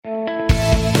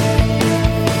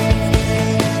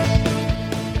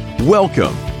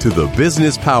Welcome to the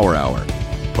Business Power Hour,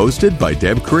 hosted by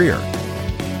Deb Creer.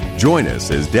 Join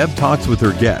us as Deb talks with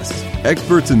her guests,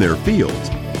 experts in their fields,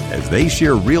 as they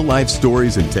share real-life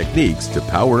stories and techniques to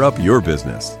power up your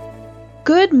business.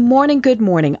 Good morning, good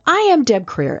morning. I am Deb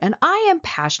Creer, and I am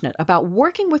passionate about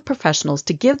working with professionals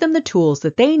to give them the tools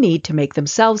that they need to make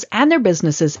themselves and their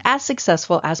businesses as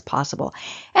successful as possible.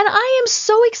 And I am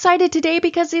so excited today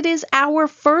because it is our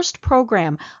first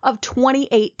program of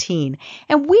 2018,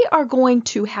 and we are going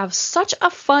to have such a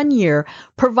fun year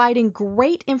providing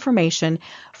great information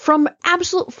from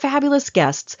absolute fabulous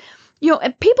guests. You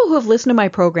know, people who have listened to my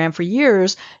program for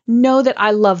years know that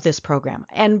I love this program.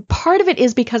 And part of it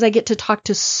is because I get to talk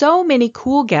to so many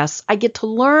cool guests. I get to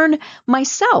learn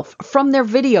myself from their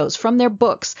videos, from their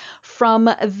books, from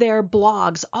their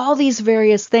blogs, all these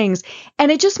various things.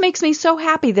 And it just makes me so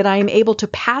happy that I am able to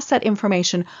pass that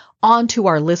information on to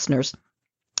our listeners.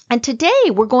 And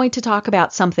today we're going to talk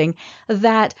about something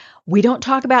that we don't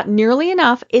talk about nearly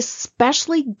enough,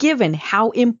 especially given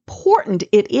how important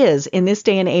it is in this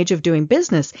day and age of doing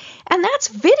business, and that's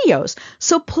videos.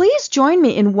 So please join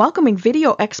me in welcoming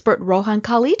video expert Rohan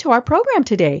Kale to our program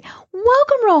today.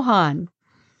 Welcome, Rohan.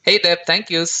 Hey, Deb. Thank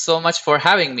you so much for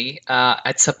having me.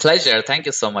 It's a pleasure. Thank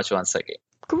you so much once again.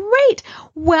 Great.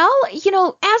 Well, you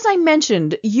know, as I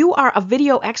mentioned, you are a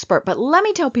video expert, but let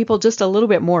me tell people just a little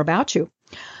bit more about you.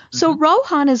 So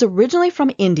Rohan is originally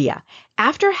from India.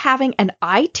 After having an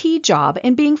IT job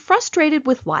and being frustrated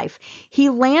with life, he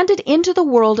landed into the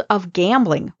world of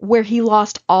gambling, where he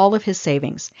lost all of his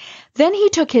savings. Then he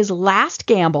took his last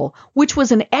gamble, which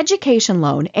was an education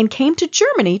loan, and came to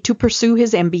Germany to pursue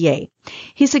his MBA.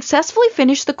 He successfully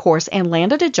finished the course and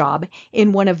landed a job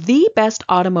in one of the best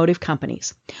automotive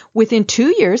companies. Within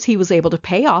 2 years, he was able to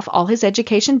pay off all his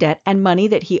education debt and money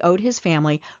that he owed his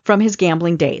family from his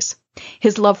gambling days.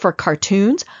 His love for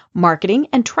cartoons, marketing,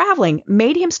 and traveling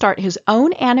made him start his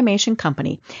own animation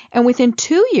company, and within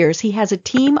 2 years he has a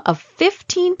team of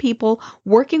 15 people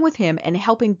working with him and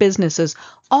helping businesses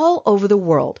all over the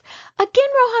world. Again,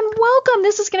 Rohan, welcome.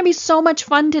 This is going to be so much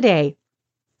fun today.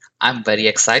 I'm very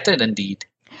excited indeed.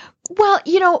 Well,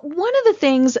 you know, one of the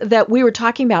things that we were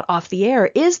talking about off the air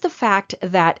is the fact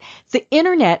that the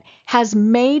internet has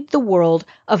made the world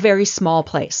a very small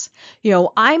place. You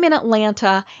know, I'm in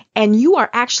Atlanta and you are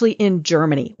actually in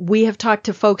Germany. We have talked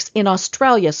to folks in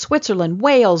Australia, Switzerland,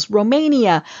 Wales,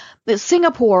 Romania,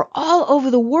 Singapore, all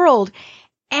over the world.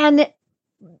 And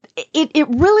it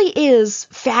really is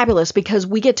fabulous because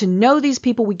we get to know these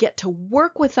people, we get to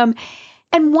work with them.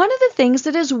 And one of the things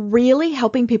that is really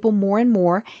helping people more and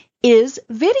more is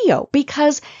video,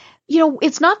 because, you know,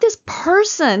 it's not this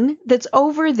person that's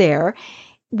over there.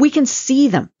 We can see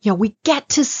them. You know, we get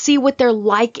to see what they're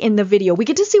like in the video. We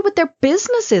get to see what their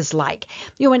business is like.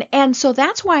 You know, and so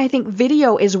that's why I think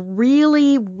video is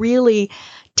really, really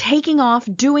taking off,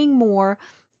 doing more,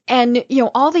 and, you know,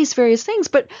 all these various things.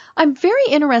 But I'm very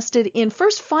interested in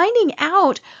first finding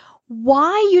out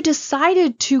why you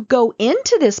decided to go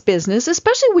into this business,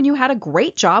 especially when you had a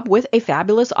great job with a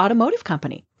fabulous automotive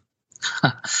company.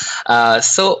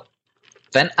 So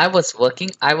when I was working,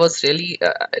 I was really,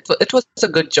 it was a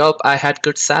good job. I had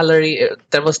good salary.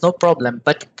 There was no problem.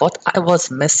 But what I was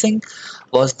missing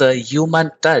was the human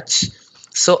touch.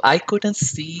 So I couldn't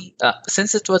see,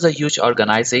 since it was a huge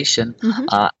organization,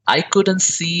 I couldn't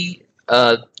see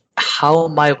how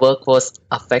my work was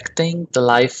affecting the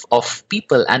life of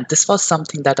people. And this was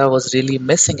something that I was really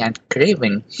missing and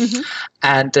craving.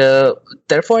 And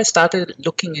therefore, I started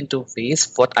looking into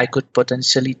ways what I could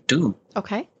potentially do.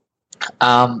 Okay.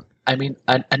 I mean,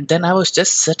 and then I was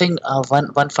just sitting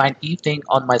one fine evening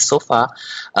on my sofa,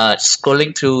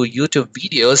 scrolling through YouTube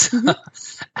videos,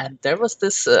 and there was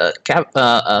this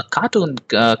cartoon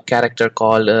character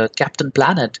called Captain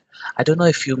Planet. I don't know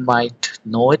if you might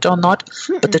know it or not,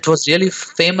 but it was really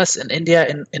famous in India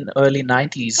in early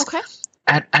 90s. Okay.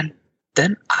 And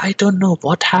then I don't know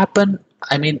what happened.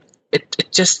 I mean, it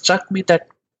just struck me that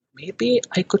maybe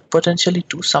I could potentially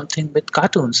do something with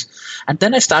cartoons. And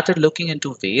then I started looking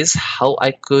into ways how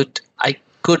I could,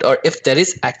 or if there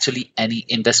is actually any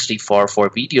industry for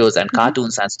videos and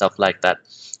cartoons and stuff like that.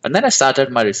 And then I started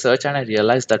my research and I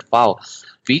realized that, wow,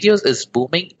 videos is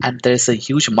booming and there's a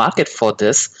huge market for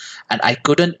this. And I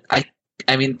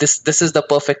mean, this is the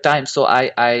perfect time. So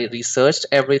I researched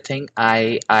everything.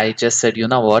 I just said, you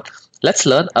know what, let's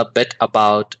learn a bit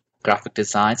about graphic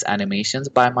designs, animations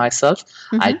by myself.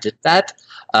 I did that.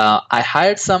 I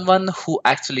hired someone who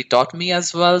actually taught me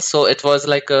as well. So it was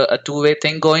like a two-way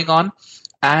thing going on.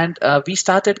 And we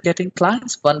started getting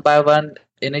clients one by one.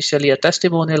 initially a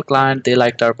testimonial client. They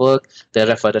liked our work. They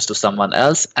referred us to someone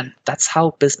else, and that's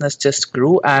how business just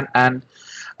grew. And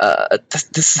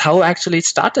this is how actually it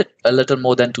started a little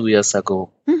more than 2 years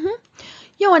ago.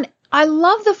 And I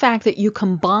love the fact that you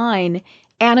combine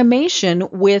animation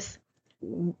with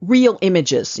real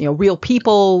images, real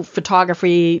people,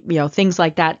 photography, things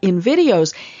like that in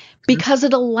videos, because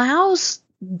it allows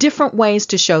different ways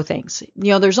to show things.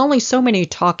 There's only so many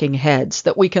talking heads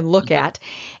that we can look at.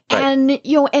 Right.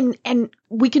 And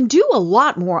we can do a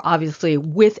lot more, obviously,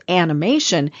 with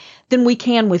animation than we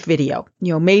can with video.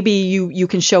 Maybe you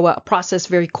can show a process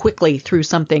very quickly through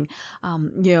something,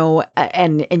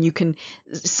 and you can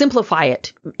simplify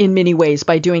it in many ways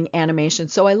by doing animation.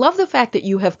 So I love the fact that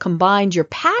you have combined your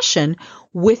passion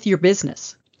with your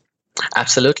business.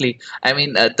 Absolutely. I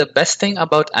mean, the best thing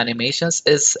about animations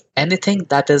is anything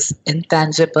that is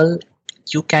intangible,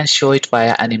 you can show it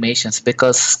via animations,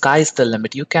 because sky's the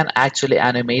limit. You can actually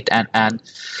animate and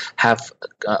have,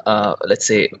 let's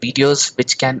say, videos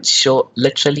which can show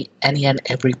literally any and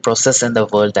every process in the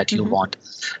world that you want.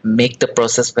 Make the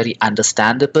process very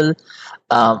understandable.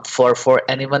 For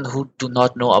anyone who do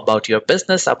not know about your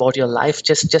business, about your life,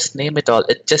 just name it all.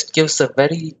 It just gives a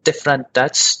very different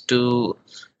touch to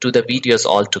the videos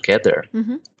altogether.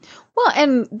 Well,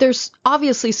 and there's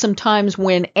obviously some times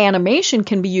when animation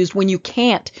can be used when you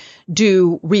can't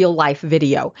do real life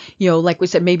video. Like we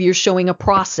said, maybe you're showing a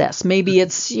process. Maybe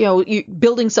it's, you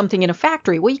building something in a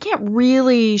factory. Well, you can't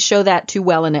really show that too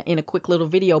well in a quick little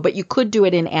video, but you could do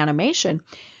it in animation.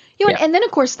 And then, of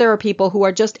course, there are people who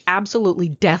are just absolutely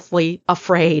deathly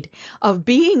afraid of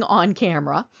being on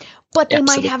camera, but they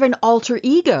might have an alter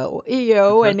ego,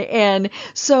 and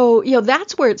so,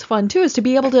 that's where it's fun too, is to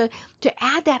be able to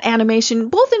add that animation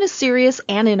both in a serious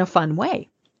and in a fun way.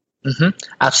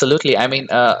 Absolutely. I mean,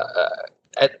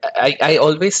 I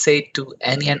always say to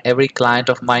any and every client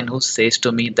of mine who says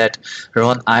to me that,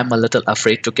 Rohan, I'm a little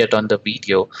afraid to get on the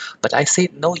video, but I say,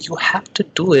 no, you have to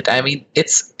do it. I mean,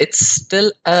 it's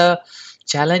still a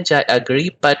challenge, I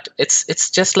agree, but it's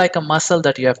just like a muscle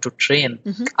that you have to train.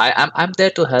 I'm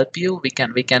there to help you. We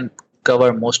can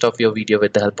cover most of your video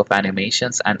with the help of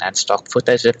animations and stock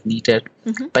footage if needed.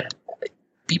 But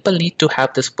people need to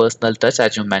have this personal touch,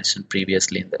 as you mentioned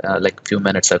previously, like a few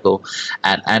minutes ago,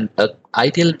 and an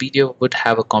ideal video would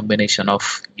have a combination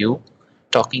of you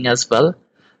talking as well.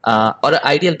 Or an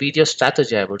ideal video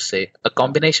strategy, I would say. A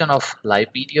combination of live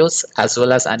videos as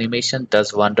well as animation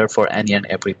does wonder for any and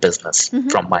every business,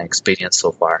 from my experience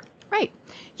so far. Right.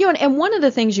 And one of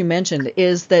the things you mentioned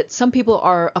is that some people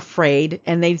are afraid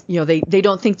and they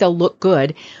don't think they'll look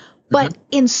good. But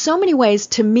in so many ways,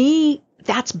 to me,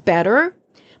 that's better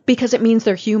because it means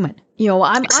they're human.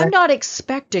 I'm not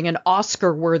expecting an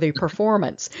Oscar-worthy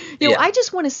performance. I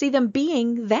just want to see them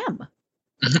being them.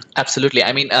 Absolutely.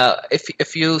 I mean,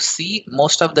 if you see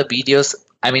most of the videos,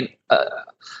 I mean,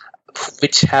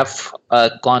 which have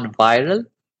gone viral,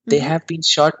 they have been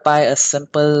shot by a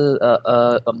simple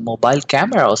a mobile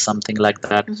camera or something like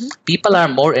that. People are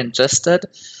more interested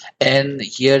in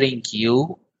hearing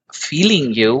you,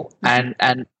 feeling you,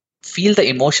 and feel the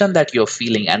emotion that you're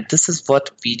feeling. And this is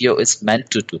what video is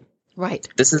meant to do. Right.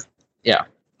 This is, yeah.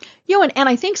 And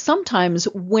I think sometimes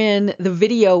when the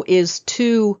video is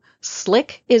too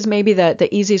slick is maybe the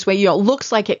easiest way. It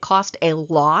looks like it cost a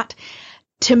lot.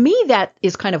 To me, that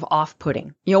is kind of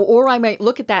off-putting. Or I might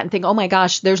look at that and think, oh my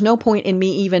gosh, there's no point in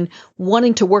me even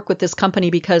wanting to work with this company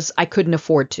because I couldn't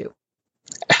afford to.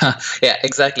 Yeah,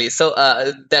 exactly. So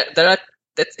there are.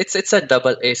 It's a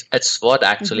double-edged sword,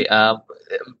 actually.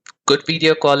 Good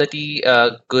video quality,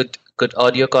 good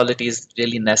audio quality is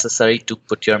really necessary to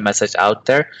put your message out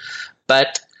there.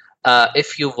 But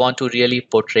if you want to really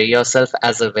portray yourself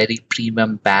as a very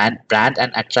premium brand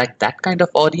and attract that kind of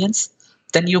audience,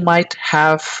 then you might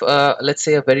have, let's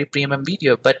say, a very premium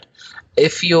video. But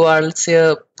if you are, let's say,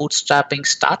 a bootstrapping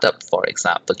startup, for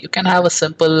example, you can have a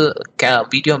simple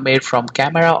video made from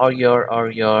camera or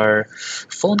your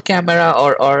phone camera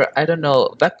or I don't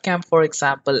know, webcam, for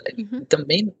example. The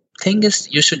main thing is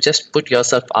you should just put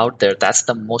yourself out there. That's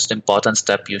the most important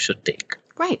step you should take.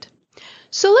 Right.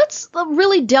 So let's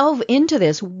really delve into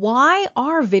this. Why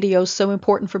are videos so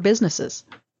important for businesses?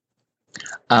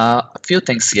 A few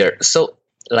things here. So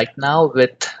like now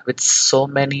with so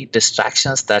many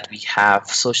distractions that we have,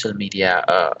 social media,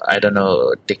 I don't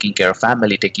know, taking care of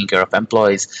family, taking care of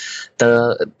employees,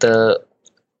 the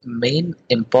main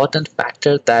important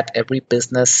factor that every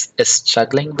business is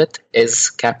struggling with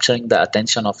is capturing the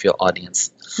attention of your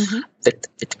audience.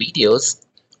 With videos,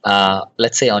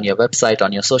 let's say on your website,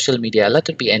 on your social media, let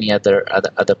it be any other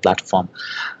platform,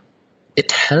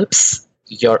 it helps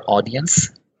your audience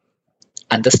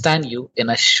understand you in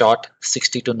a short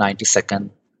 60 to 90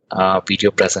 second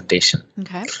video presentation.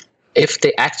 Okay. If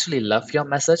they actually love your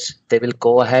message, they will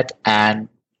go ahead and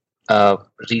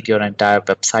read your entire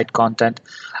website content.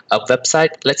 A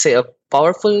website, let's say a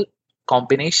powerful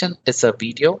combination is a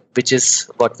video, which is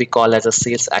what we call as a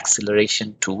sales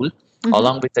acceleration tool,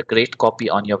 along with a great copy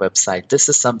on your website. This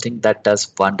is something that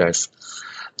does wonders.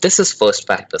 This is first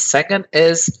factor. Second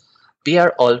is we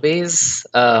are always,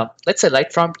 let's say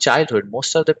right from childhood,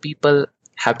 most of the people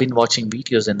have been watching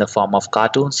videos in the form of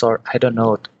cartoons or I don't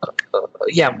know,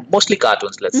 mostly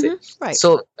cartoons, let's say. Right.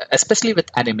 So especially with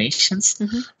animations,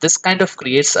 this kind of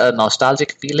creates a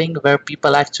nostalgic feeling where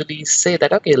people actually say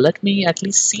that, okay, let me at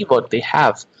least see what they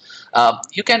have.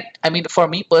 You can, I mean, for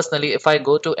me personally, if I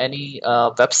go to any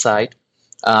website,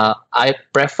 I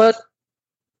prefer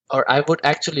or I would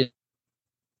actually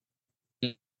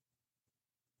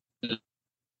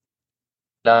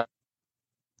love.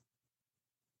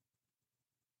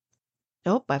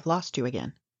 Oh, I've lost you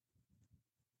again.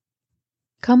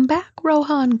 Come back,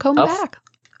 Rohan. Come back.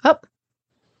 Up.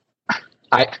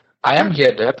 I am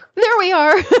here, Deb. There we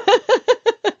are. We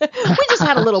just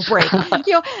had a little break,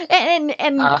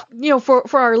 and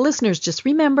for our listeners, just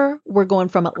remember we're going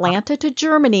from Atlanta to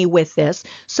Germany with this,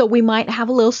 so we might have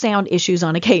a little sound issues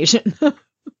on occasion.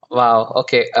 Wow.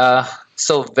 Okay.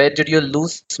 So where did you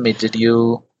lose me? Did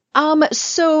you?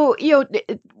 So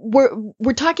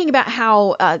we're talking about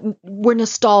how we're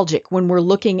nostalgic when we're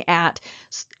looking at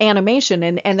animation,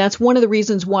 and that's one of the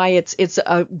reasons why it's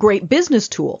a great business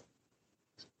tool.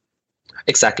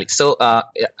 Exactly. So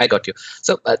I got you.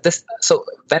 So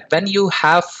when you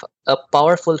have a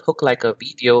powerful hook like a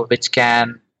video, which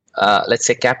can let's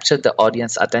say capture the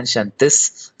audience attention,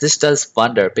 this does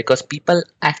wonder because people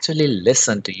actually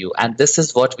listen to you, and this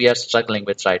is what we are struggling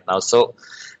with right now. So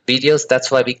videos,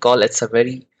 that's why we call it's a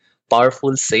very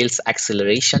powerful sales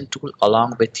acceleration tool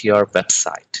along with your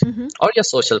website or your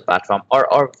social platform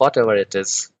or whatever it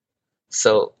is.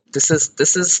 So this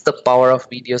is the power of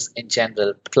videos in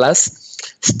general. Plus,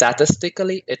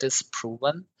 statistically, it is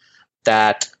proven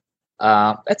that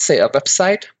let's say a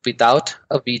website without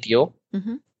a video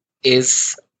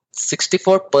is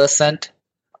 64%.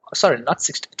 Sorry, not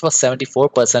 60. It was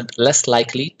 74% less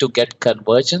likely to get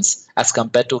conversions as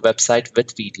compared to website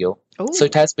with video. Ooh. So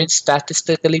it has been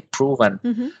statistically proven.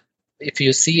 If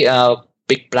you see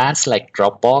big brands like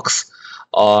Dropbox,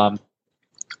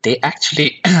 they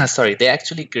actually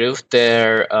grew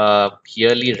their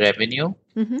yearly revenue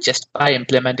just by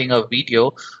implementing a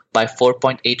video by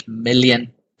 $4.8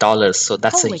 million. So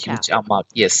that's Holy a huge cow. amount.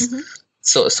 Yes.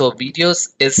 So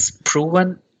videos is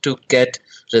proven to get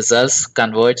results,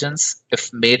 convergence,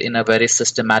 if made in a very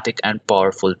systematic and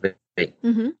powerful way.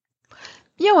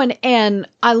 And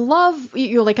I love,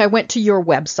 like I went to your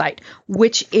website,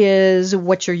 which is,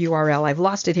 what's your URL? I've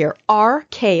lost it here,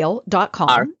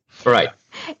 rkale.com. Right.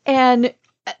 And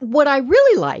what I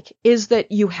really like is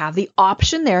that you have the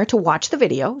option there to watch the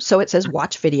video. So it says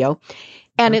watch video,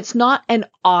 and it's not an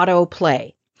auto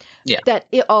play. Yeah.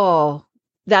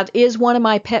 That is one of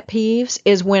my pet peeves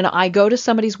is when I go to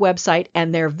somebody's website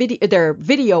and their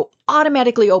video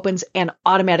automatically opens and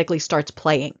automatically starts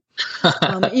playing.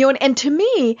 And to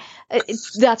me,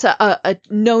 that's a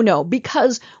no-no,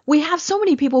 because we have so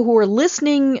many people who are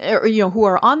listening, or, who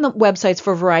are on the websites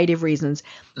for a variety of reasons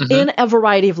in a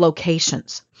variety of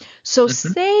locations. So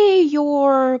say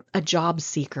you're a job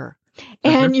seeker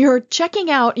and you're checking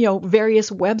out,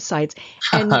 various websites,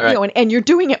 and Right. and you're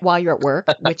doing it while you're at work,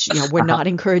 which we're not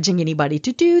encouraging anybody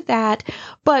to do that,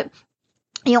 but.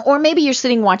 Or maybe you're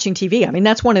sitting watching TV. I mean,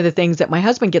 that's one of the things that my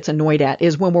husband gets annoyed at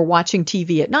is when we're watching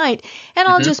TV at night and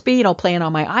I'll just be, playing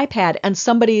on my iPad and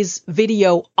somebody's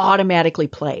video automatically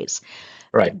plays.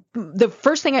 Right. The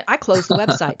first thing I close the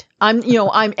website.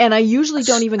 And I usually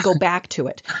don't even go back to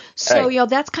it. So, Right.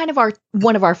 That's kind of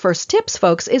one of our first tips,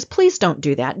 folks, is please don't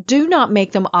do that. Do not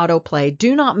make them autoplay.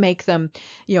 Do not make them,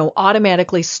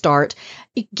 automatically start.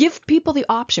 Give people the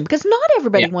option, because not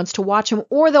everybody wants to watch them,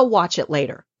 or they'll watch it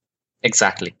later.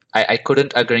 Exactly. I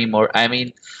couldn't agree more. I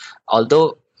mean,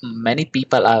 although many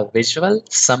people are visual,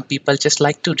 some people just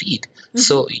like to read.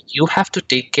 So you have to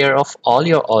take care of all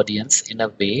your audience in a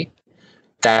way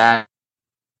that,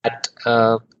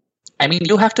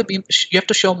 you have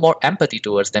to show more empathy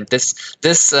towards them. This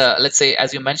let's say,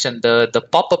 as you mentioned, the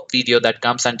pop-up video that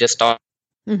comes and just talks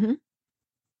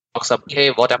up, hey,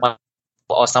 what am I?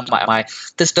 Or some am I?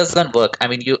 This doesn't work. I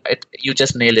mean, you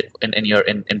just nailed it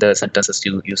in the sentences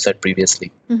you said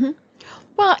previously.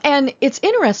 Well, Well, and it's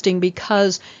interesting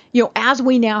because, as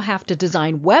we now have to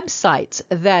design websites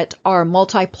that are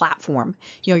multi-platform,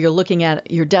 you're looking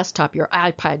at your desktop, your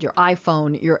iPad, your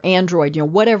iPhone, your Android,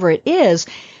 whatever it is,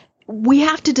 we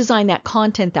have to design that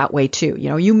content that way too.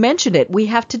 You mentioned it. We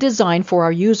have to design for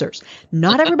our users.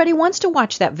 Not everybody wants to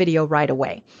watch that video right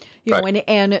away.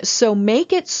 And so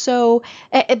make it so,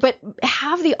 but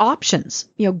have the options.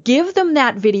 Give them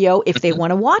that video if they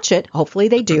want to watch it. Hopefully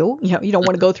they do. You don't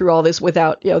want to go through all this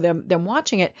without them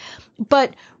watching it.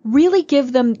 But really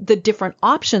give them the different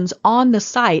options on the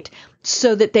site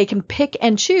so that they can pick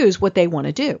and choose what they want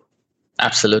to do.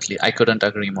 Absolutely. I couldn't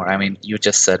agree more. I mean, you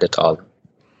just said it all.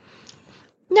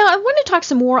 Now, I want to talk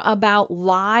some more about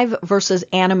live versus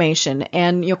animation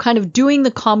and, kind of doing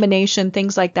the combination,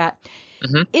 things like that.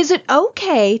 Mm-hmm. Is it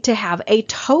okay to have a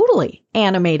totally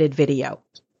animated video?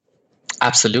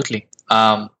 Absolutely.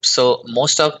 So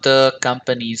most of the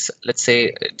companies, let's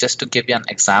say, just to give you an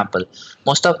example,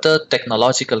 most of the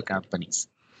technological companies,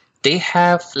 they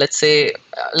have, let's say,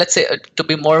 to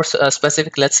be more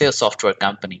specific, let's say a software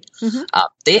company. Mm-hmm.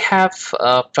 They have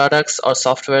products or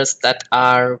softwares that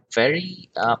are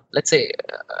very, let's say,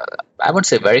 I wouldn't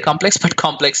say very complex, but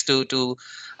complex to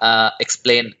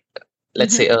explain,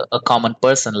 let's say, a common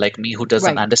person like me who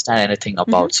doesn't understand anything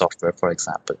about software, for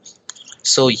example.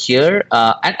 So here,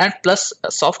 and plus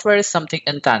software is something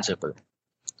intangible.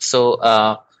 So,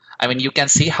 I mean, you can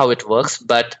see how it works,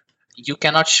 but you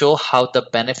cannot show how the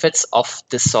benefits of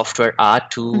this software are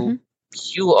to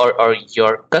you or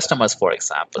your customers, for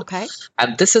example. Okay.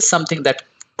 And this is something that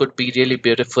could be really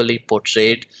beautifully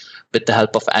portrayed with the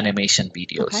help of animation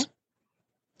videos. Okay.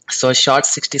 So a short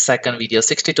 60-second video,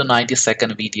 60 to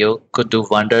 90-second video could do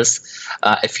wonders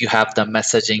if you have the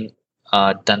messaging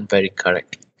done very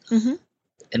correctly. Mm-hmm.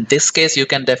 In this case, you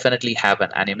can definitely have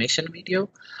an animation video.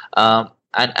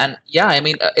 And yeah, I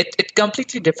mean, it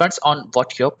completely depends on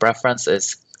what your preference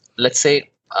is. Let's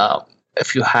say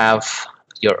if you have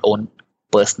your own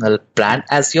personal brand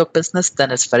as your business,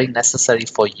 then it's very necessary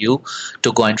for you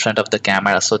to go in front of the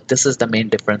camera. So this is the main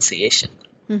differentiation.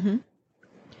 Mm-hmm.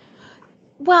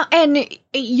 Well, and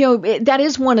that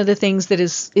is one of the things that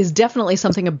is definitely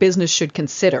something a business should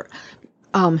consider.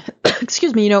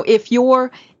 Excuse me, if you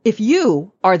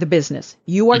are the business,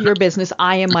 you are your business,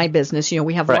 I am my business,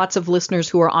 we have lots of listeners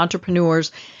who are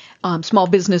entrepreneurs, small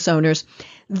business owners,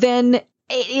 then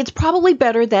it's probably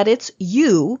better that it's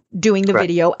you doing the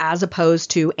video as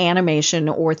opposed to animation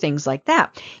or things like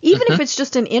that, even if it's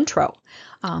just an intro.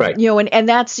 And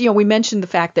that's, we mentioned the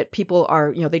fact that people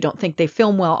are, they don't think they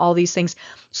film well, all these things.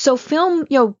 So film,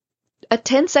 a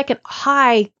 10-second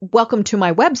hi, welcome to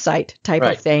my website type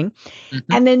of thing,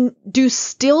 and then do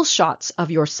still shots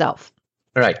of yourself.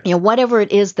 Right. Whatever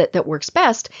it is that works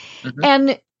best.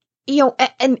 And,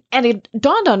 and it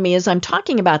dawned on me as I'm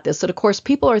talking about this that, of course,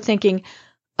 people are thinking,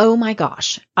 oh my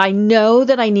gosh, I know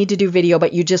that I need to do video,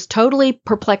 but you just totally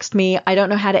perplexed me. I don't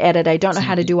know how to edit. I don't know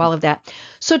how to do all of that.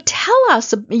 So tell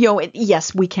us,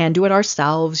 yes, we can do it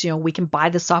ourselves. We can buy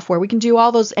the software. We can do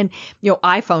all those. And,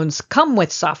 iPhones come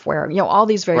with software, all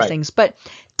these various things. But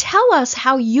tell us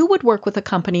how you would work with a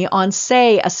company on,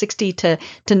 say, a 60 to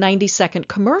 90 second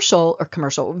commercial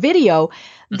video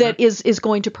that is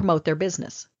going to promote their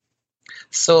business.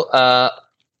 So,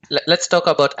 let's talk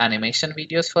about animation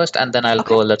videos first, and then I'll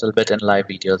go a little bit in live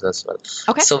videos as well.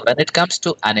 Okay. So when it comes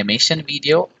to animation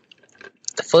video,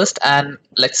 the first, and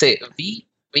let's say we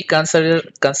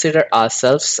consider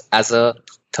ourselves as a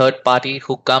third party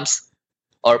who comes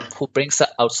or who brings an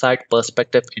outside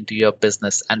perspective into your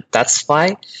business, and that's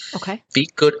why we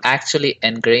could actually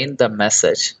ingrain the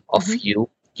message of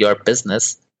your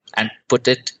business, and put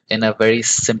it in a very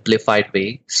simplified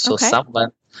way, so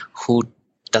someone who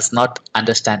does not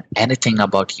understand anything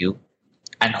about you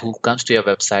and who comes to your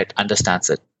website understands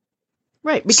it.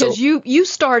 Right, because you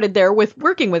started there with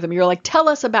working with them. You're like, tell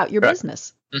us about your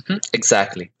business.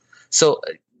 Exactly. So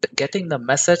getting the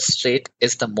message straight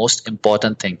is the most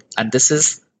important thing. And this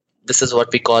is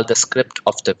what we call the script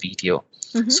of the video.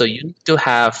 So you need to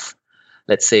have,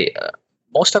 let's say,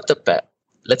 most of the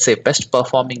best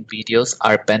performing videos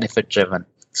are benefit driven.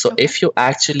 So if you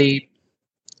actually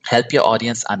help your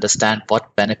audience understand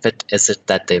what benefit is it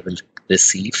that they will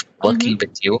receive working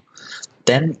with you,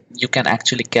 then you can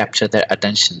actually capture their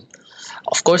attention.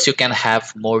 Of course, you can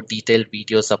have more detailed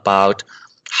videos about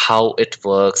how it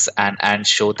works and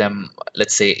show them,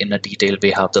 let's say, in a detailed way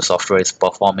how the software is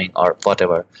performing or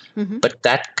whatever. But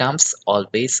that comes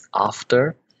always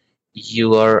after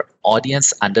your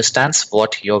audience understands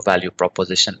what your value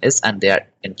proposition is and they are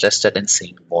interested in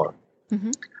seeing more.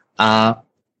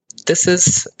 This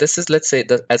is let's say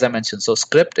the, as I mentioned, so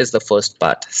script is the first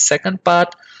part. Second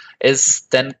part is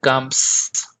then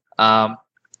comes um,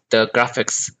 the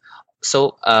graphics.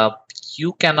 So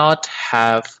you cannot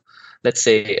have, let's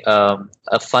say,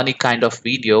 a funny kind of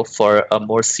video for a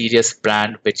more serious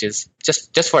brand, which is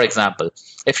just for example,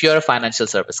 if you're a financial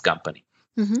service company,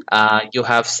 you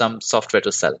have some software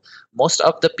to sell. Most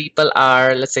of the people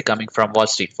are, let's say, coming from Wall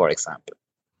Street, for example.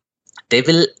 They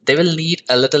will need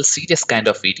a little serious kind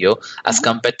of video as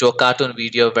compared to a cartoon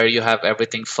video where you have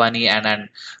everything funny and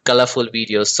colorful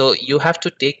videos. So you have to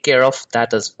take care of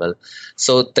that as well.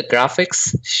 So the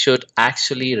graphics should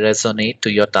actually resonate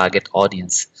to your target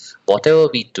audience. Whatever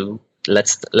we do,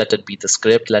 let it be the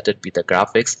script, let it be the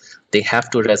graphics, they have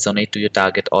to resonate to your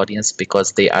target audience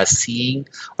because they are seeing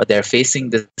or they're facing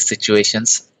the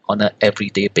situations on an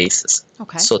everyday basis.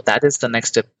 Okay. So that is the next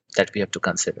step that we have to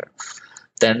consider.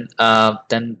 Then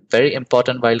very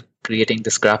important while creating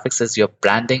this graphics is your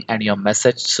branding and your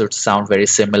message should sound very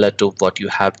similar to what you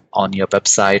have on your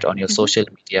website, on your social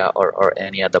media, or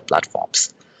any other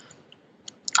platforms.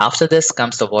 After this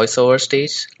comes the voiceover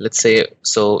stage. Let's say,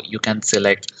 so you can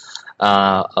select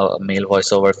a male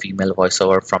voiceover, female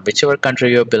voiceover from whichever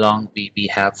country you belong. We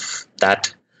have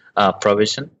that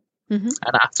provision. And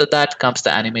after that comes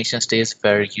the animation stage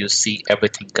where you see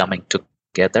everything coming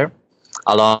together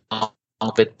along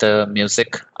with the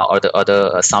music or the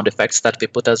other sound effects that we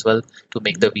put as well to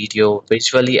make the video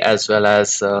visually as well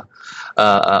as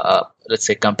let's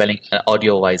say compelling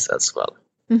audio wise as well.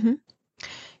 And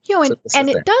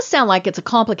it does sound like it's a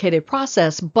complicated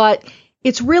process, but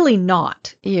it's really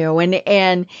not,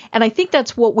 and I think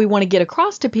that's what we want to get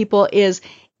across to people is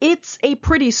it's a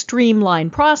pretty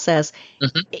streamlined process.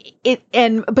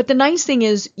 But the nice thing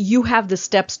is you have the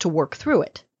steps to work through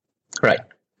it. Right.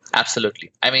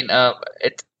 Absolutely. I mean, I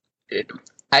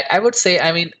would say,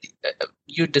 I mean,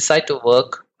 you decide to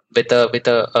work with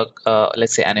a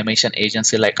let's say animation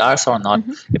agency like ours or not.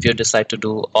 If you decide to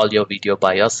do all your video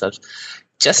by yourself,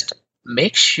 just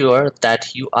make sure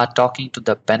that you are talking to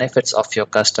the benefits of your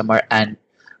customer, and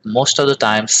most of the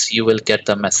times you will get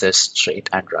the message straight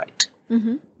and right.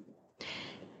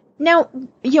 Now,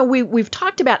 we've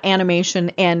talked about animation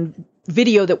and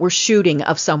video that we're shooting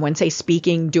of someone, say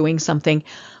speaking, doing something.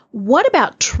 What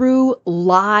about true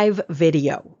live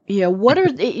video? What are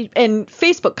and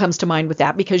Facebook comes to mind with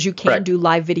that because you can do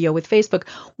live video with Facebook.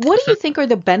 What do you think are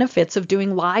the benefits of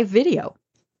doing live video?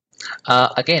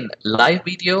 Again, live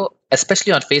video,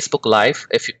 especially on Facebook Live.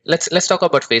 Let's talk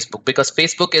about Facebook because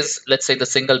Facebook is, let's say, the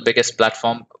single biggest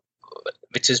platform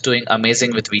which is doing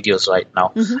amazing with videos right now.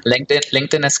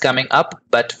 LinkedIn is coming up,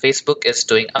 but Facebook is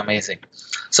doing amazing.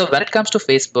 So when it comes to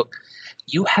Facebook,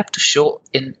 you have to show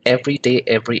in every day,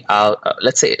 every hour,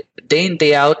 let's say day in,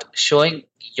 day out, showing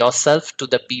yourself to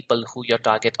the people who your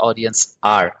target audience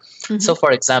are. So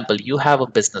for example, you have a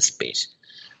business page.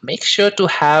 Make sure to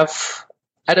have,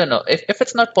 I don't know, if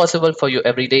it's not possible for you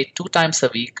every day, 2 times a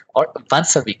week or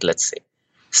once a week, let's say,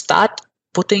 start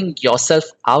putting yourself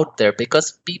out there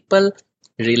because people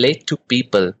relate to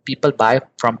people. People buy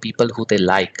from people who they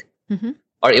like.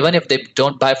 Or even if they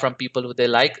don't buy from people who they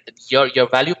like, your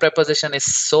value proposition is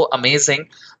so amazing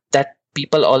that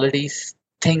people already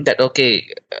think that,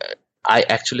 okay, I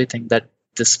actually think that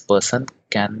this person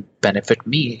can benefit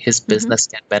me. His business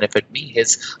can benefit me.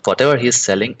 His whatever he's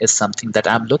selling is something that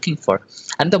I'm looking for.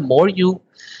 And the more you,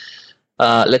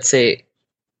 let's say,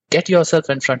 get yourself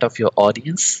in front of your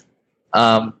audience,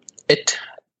 it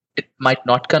might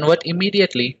not convert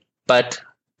immediately, but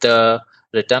the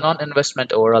return on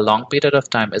investment over a long period of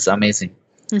time is amazing.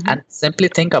 And simply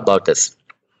think about this.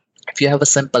 If you have a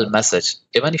simple message,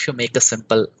 even if you make a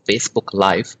simple Facebook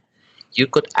Live, you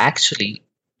could actually,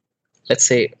 let's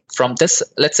say from this,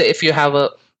 let's say if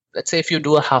you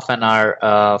do a half an hour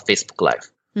Facebook Live,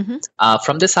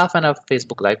 from this half an hour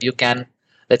Facebook Live, you can,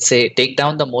 let's say, take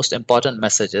down the most important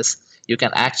messages. You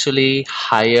can actually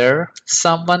hire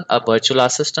someone, a virtual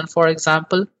assistant, for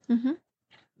example,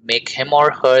 make him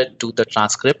or her do the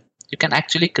transcript. You can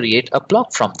actually create a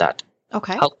blog from that.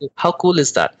 Okay. How cool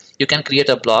is that? You can create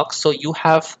a blog, so you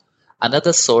have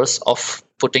another source of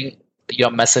putting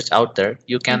your message out there.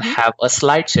 You can have a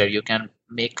slide share. You can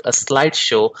make a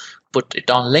slideshow, put it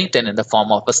on LinkedIn in the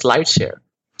form of a slide share.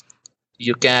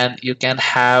 You can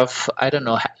have, I don't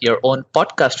know, your own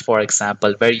podcast, for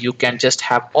example, where you can just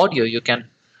have audio. You can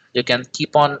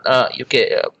keep on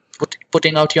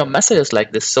putting out your messages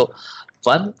like this. So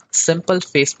one simple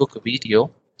Facebook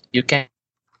video, you can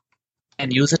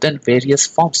use it in various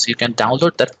forms. You can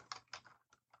download that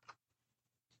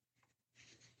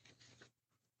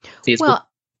Facebook. Well,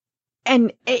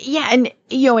 and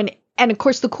of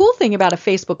course, the cool thing about a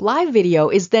Facebook Live video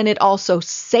is then it also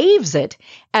saves it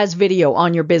as video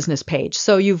on your business page.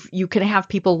 So you can have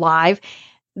people live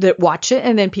that watch it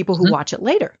and then people who watch it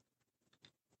later.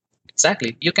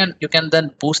 Exactly. You can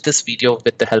then boost this video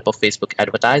with the help of Facebook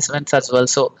advertisements as well.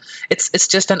 So it's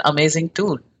just an amazing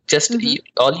tool. Just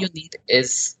all you need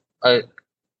is a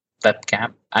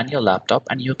webcam and your laptop,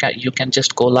 and you can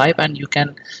just go live and you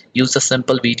can use a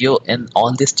simple video in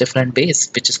all these different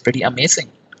ways, which is pretty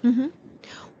amazing.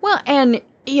 Well, and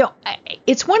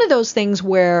it's one of those things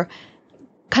where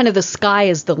kind of the sky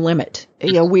is the limit.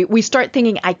 We start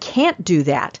thinking, I can't do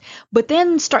that, but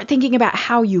then start thinking about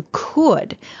how you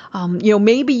could.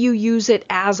 Maybe you use it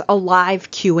as a live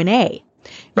Q&A.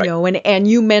 Right. And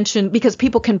you mentioned, because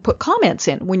people can put comments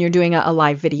in when you're doing a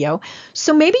live video.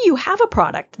 So maybe you have a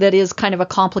product that is kind of a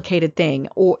complicated thing,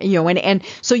 or, and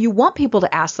so you want people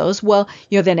to ask those. Well,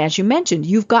 then as you mentioned,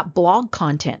 you've got blog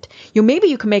content. Maybe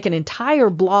you can make an entire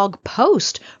blog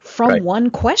post from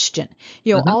one question,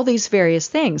 all these various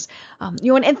things. And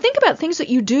think about things that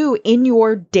you do in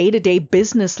your day-to-day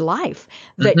business life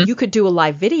that you could do a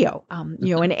live video.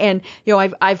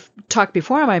 I've talked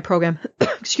before on my program,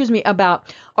 excuse me, about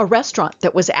a restaurant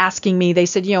that was asking me. They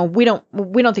said, we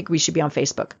don't think we should be on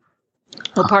Facebook.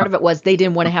 Well, part of it was they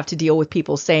didn't want to have to deal with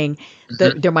people saying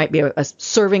that there might be a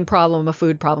serving problem, a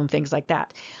food problem, things like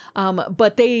that.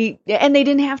 But they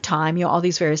didn't have time, all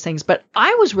these various things. But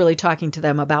I was really talking to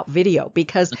them about video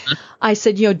because I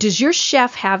said, does your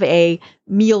chef have a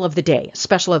meal of the day, a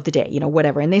special of the day,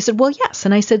 whatever? And they said, well, yes.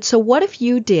 And I said, so what if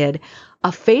you did a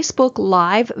Facebook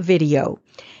Live video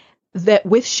that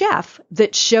with chef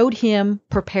that showed him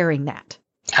preparing that?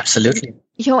 Absolutely.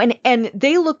 And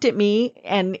they looked at me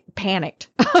and panicked.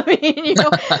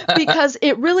 Because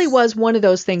it really was one of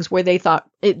those things where they thought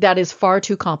that is far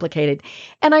too complicated.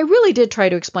 And I really did try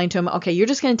to explain to them, okay, you're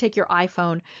just going to take your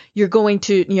iPhone, you're going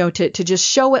to, to just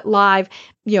show it live,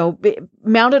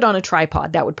 mount it on a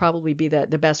tripod. That would probably be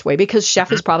the best way, because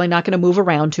chef is probably not going to move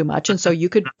around too much. And so you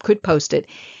could post it.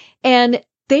 And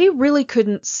they really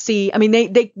couldn't see. I mean,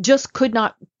 they just could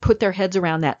not put their heads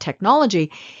around that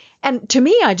technology. And to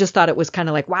me, I just thought it was kind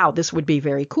of like, wow, this would be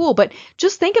very cool. But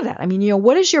just think of that. I mean,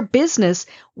 what is your business?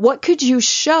 What could you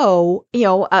show,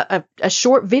 a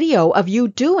short video of you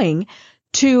doing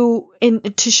to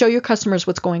show your customers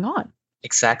what's going on?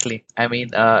 Exactly. I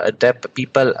mean,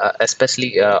 people,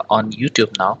 especially on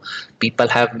YouTube now, people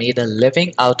have made a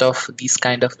living out of these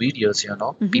kind of videos.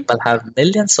 People have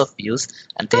millions of views,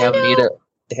 and they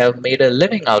have made a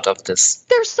living out of this.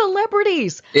 They're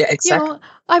celebrities. Yeah, exactly.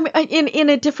 I'm in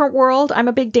a different world. I'm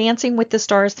a big Dancing with the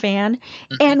Stars fan,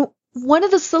 and one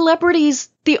of the celebrities,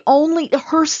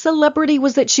 her celebrity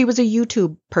was that she was a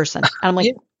YouTube person. And I'm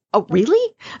like, oh,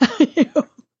 really?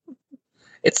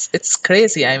 It's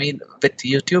crazy. I mean, with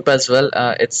YouTube as well,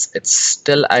 it's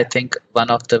still, I think, one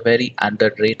of the very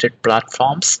underrated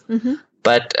platforms.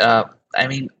 But I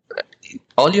mean,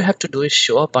 all you have to do is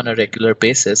show up on a regular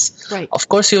basis. Right. Of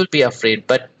course, you'll be afraid,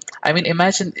 but I mean,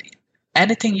 imagine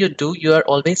anything you do, you are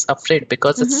always afraid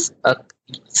because it's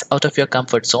out of your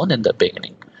comfort zone in the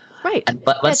beginning. Right. And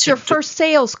but that's your first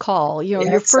sales call,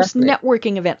 your first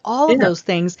networking event, all of those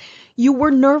things. You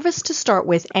were nervous to start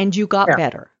with, and you got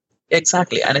better.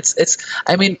 Exactly. And it's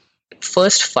I mean,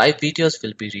 first 5 videos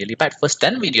will be really bad. First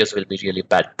 10 videos will be really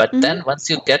bad. But then once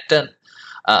you get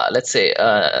once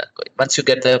you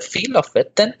get the feel of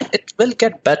it, then it will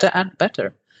get better and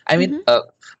better. I mean,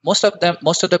 most of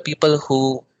the people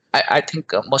who, I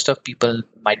think most of people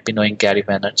might be knowing Gary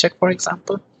Vaynerchuk, for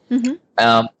example.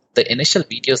 The initial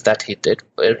videos that he did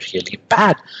were really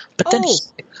bad, but then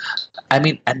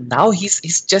and now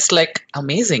he's just like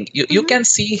amazing. You can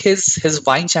see his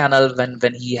Vine channel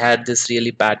when he had this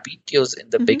really bad videos in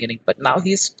the beginning, but now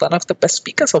he's one of the best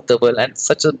speakers of the world and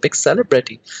such a big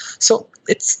celebrity. So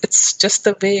it's just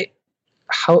the way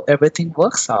how everything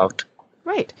works out.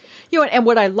 Right. And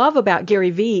what I love about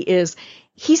Gary Vee is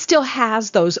he still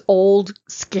has those old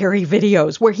scary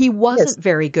videos where he wasn't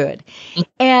very good.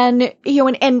 And,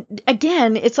 and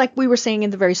again, it's like we were saying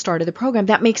in the very start of the program,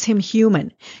 that makes him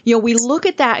human. We look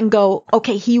at that and go,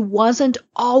 okay, he wasn't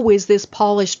always this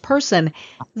polished person.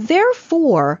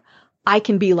 Therefore, I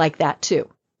can be like that too.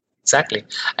 Exactly.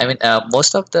 I mean,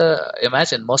 most of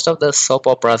the soap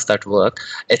operas that work,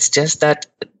 it's just that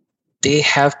they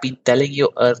have been telling you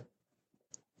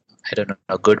I don't know,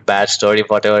 a good, bad story,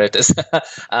 whatever it is.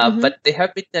 But they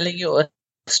have been telling you a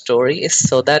story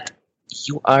so that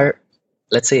you are,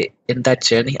 let's say, in that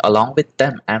journey along with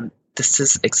them. And this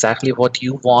is exactly what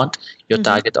you want your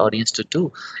target audience to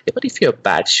do. Even if you're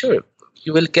bad, sure,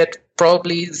 you will get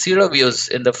probably 0 views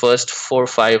in the first 4 or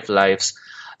 5 lives.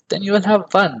 then you will have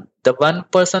the one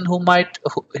person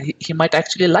he might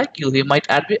actually like you, he might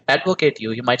advocate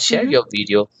you, he might share your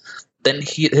video, then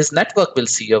his network will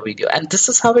see your video, and this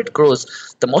is how it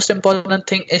grows. The most important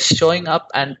thing is showing up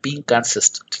and being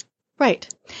consistent. Right.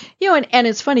 And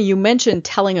it's funny, you mentioned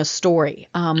telling a story.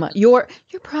 You're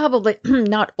probably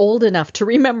not old enough to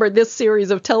remember this series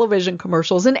of television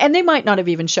commercials, and they might not have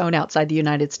even shown outside the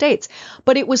United States,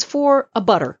 but it was for a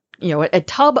butter, a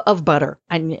tub of butter.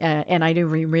 And I don't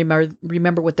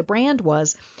remember what the brand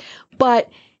was, but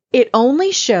it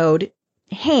only showed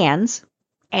hands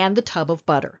and the tub of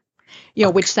butter.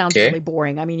 Which sounds really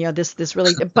boring. I mean, this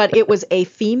really, but it was a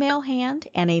female hand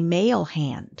and a male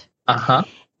hand. Uh-huh.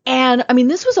 And I mean,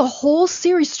 this was a whole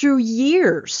series through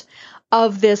years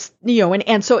of this,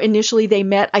 and so initially they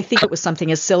met. I think it was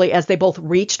something as silly as they both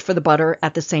reached for the butter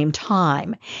at the same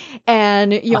time.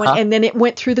 And, and then it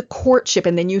went through the courtship,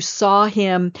 and then you saw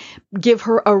him give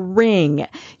her a ring,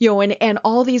 and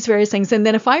all these various things. And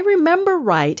then if I remember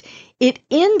right, it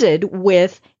ended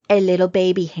with a little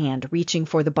baby hand reaching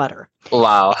for the butter.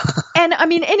 Wow. And I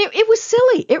mean, and it was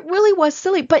silly. It really was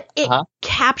silly, but it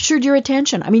captured your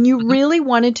attention. I mean, you really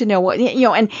wanted to know what,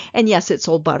 and yes, it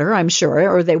sold butter, I'm sure,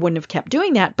 or they wouldn't have kept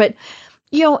doing that. But,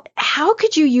 how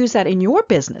could you use that in your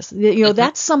business?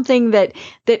 That's something that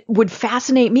would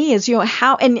fascinate me is,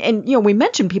 how, and we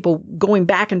mentioned people going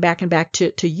back and back and back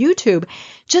to YouTube.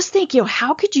 Just think,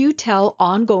 how could you tell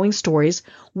ongoing stories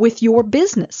with your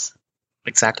business?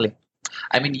 Exactly.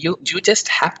 I mean, you just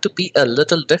have to be a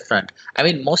little different. I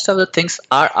mean, most of the things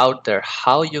are out there.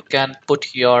 How you can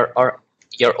put your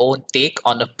own take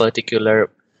on a particular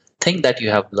thing that you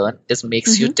have learned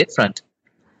makes you different.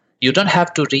 You don't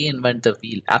have to reinvent the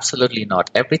wheel. Absolutely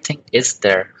not. Everything is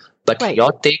there. But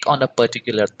your take on a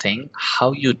particular thing,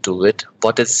 how you do it,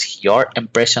 what is your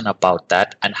impression about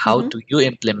that, and how do you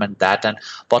implement that, and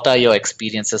what are your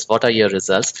experiences, what are your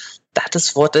results? That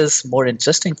is what is more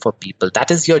interesting for people. That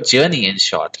is your journey, in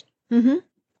short. Mm-hmm.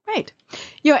 Right.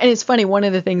 And it's funny, one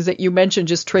of the things that you mentioned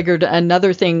just triggered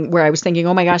another thing where I was thinking,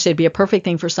 oh my gosh, it'd be a perfect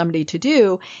thing for somebody to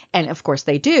do. And of course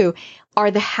they do,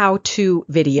 are the how-to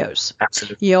videos.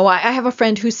 Absolutely. I have a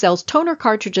friend who sells toner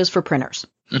cartridges for printers.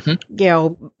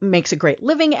 Makes a great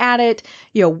living at it,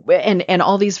 and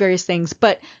all these various things.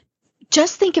 But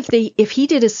just think if he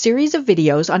did a series of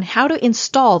videos on how to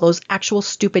install those actual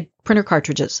stupid printer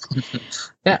cartridges.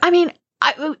 Yeah. I mean,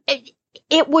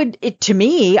 to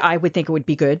me, I would think it would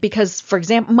be good because, for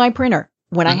example, my printer,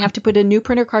 when I have to put a new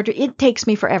printer cartridge, it takes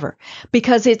me forever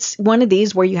because it's one of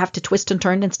these where you have to twist and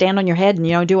turn and stand on your head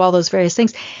and, do all those various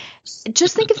things.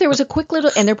 Just think if there was a quick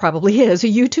little, and there probably is, a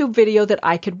YouTube video that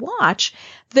I could watch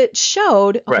that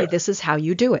showed, okay, this is how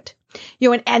you do it.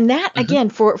 And that, again,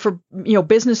 for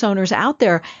business owners out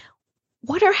there,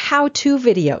 what are how-to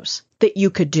videos that you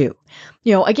could do?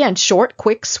 Again, short,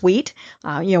 quick, sweet.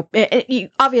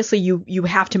 Obviously you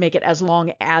have to make it as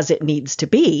long as it needs to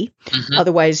be.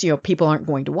 Otherwise, people aren't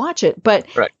going to watch it. But,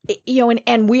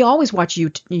 and we always watch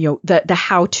the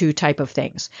how-to type of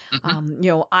things.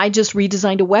 I just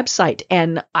redesigned a website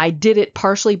and I did it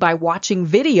partially by watching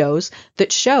videos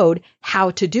that showed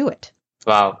how to do it.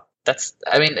 Wow.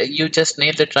 You just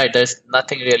nailed it right. There's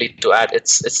nothing really to add.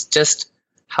 It's just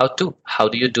how do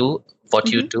you do what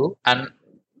you do, and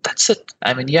that's it.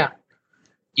 I mean,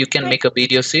 you can make a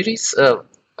video series.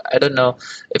 I don't know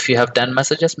if you have 10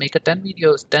 messages, make a 10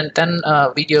 videos,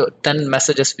 10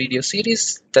 messages video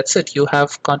series. That's it. You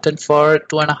have content for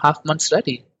 2.5 months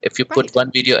ready if you put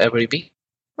one video every week.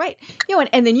 Right.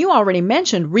 And then you already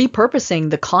mentioned repurposing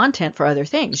the content for other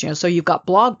things, so you've got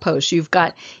blog posts, you've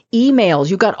got emails,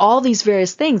 you've got all these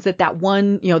various things that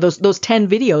one, those 10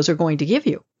 videos are going to give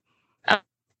you.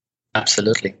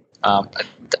 Absolutely.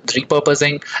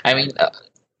 Repurposing,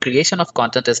 creation of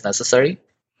content is necessary,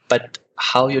 but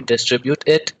how you distribute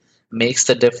it makes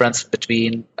the difference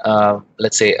between,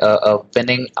 let's say, a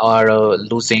winning or a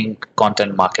losing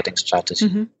content marketing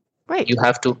strategy. Right. You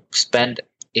have to spend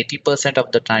 80%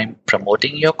 of the time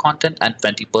promoting your content and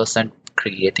 20%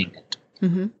 creating it.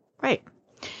 Right.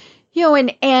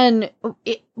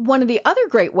 One of the other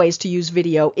great ways to use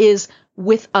video is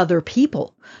with other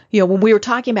people. When we were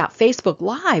talking about Facebook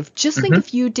Live, just think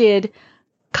if you did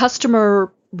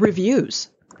customer reviews.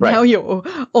 Right. Now you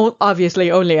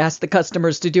obviously only ask the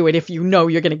customers to do it if you know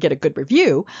you're going to get a good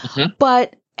review.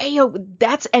 But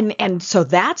that's so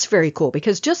that's very cool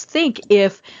because just think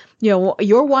if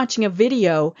you're watching a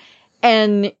video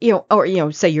and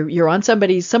say you're on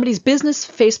somebody's business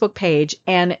Facebook page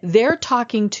and they're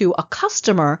talking to a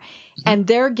customer and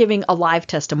they're giving a live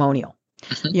testimonial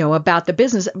about the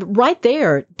business right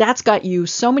there. That's got you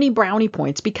so many brownie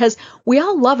points because we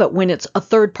all love it when it's a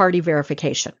third party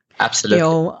verification.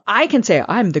 Absolutely. I can say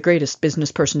I'm the greatest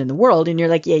business person in the world, and you're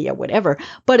like, yeah, whatever.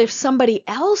 But if somebody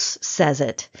else says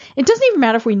it, it doesn't even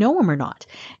matter if we know them or not.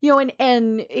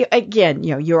 And again,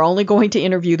 you're only going to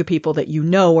interview the people that you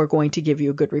know are going to give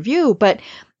you a good review. But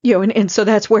and so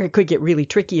that's where it could get really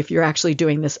tricky if you're actually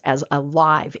doing this as a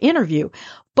live interview.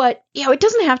 But it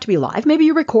doesn't have to be live. Maybe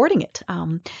you're recording it.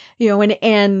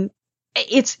 And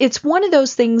it's one of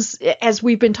those things, as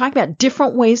we've been talking about,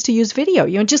 different ways to use video.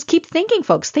 Just keep thinking,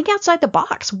 folks. Think outside the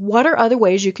box. What are other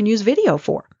ways you can use video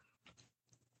for?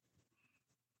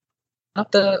 One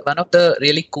of the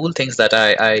really cool things that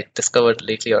I discovered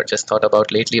lately, or just thought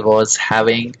about lately, was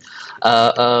having,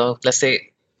 let's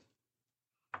say,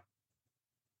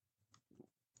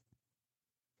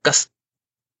 customer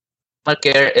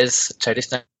care is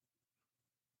traditional.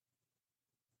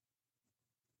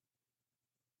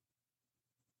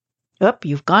 Oh,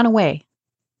 you've gone away.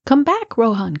 Come back,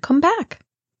 Rohan. Come back.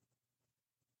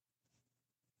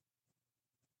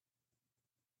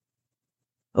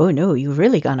 Oh, no, you've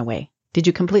really gone away. Did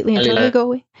you completely and totally go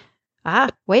away?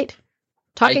 Wait.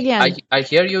 Talk again. I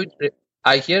hear you.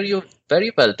 I hear you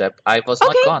very well, Deb. I was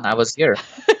not gone. I was here.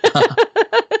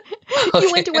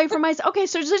 You went away from my... Okay,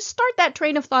 so just start that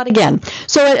train of thought again.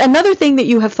 So another thing that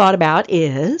you have thought about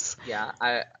is... Yeah,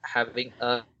 having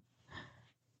a...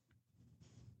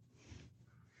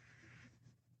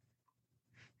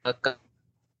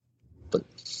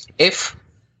 If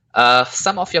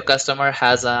some of your customer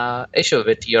has a issue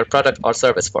with your product or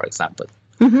service, for example,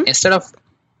 instead of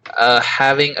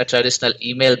having a traditional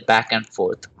email back and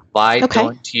forth, why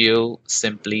don't you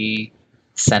simply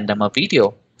send them a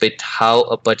video with how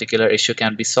a particular issue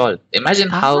can be solved? Imagine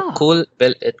how cool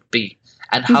will it be,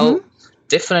 and how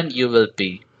different you will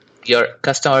be. Your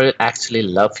customer will actually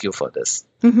love you for this.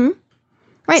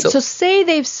 Right. So say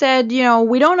they've said,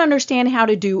 we don't understand how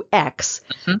to do X.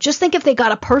 Just think if they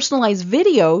got a personalized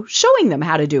video showing them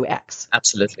how to do X.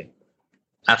 Absolutely.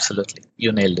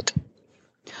 You nailed it.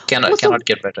 Cannot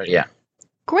get better. Yeah.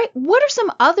 Great. What are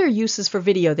some other uses for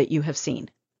video that you have seen?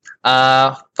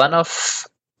 One of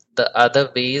the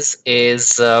other ways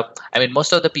is,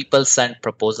 most of the people send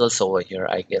proposals over here,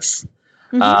 I guess.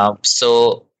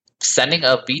 So sending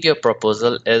a video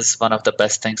proposal is one of the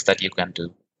best things that you can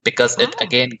do, because it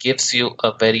again gives you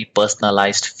a very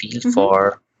personalized feel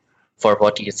for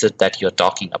what is it that you're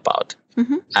talking about.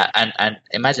 And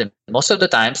imagine, most of the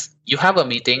times you have a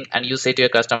meeting and you say to your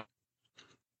customer,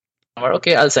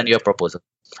 okay, I'll send you a proposal.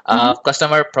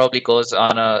 Customer probably goes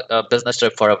on a business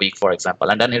trip for a week, for example,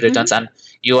 and then he returns and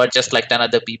you are just like 10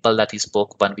 other people that he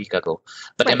spoke 1 week ago.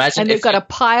 But imagine, and they've got a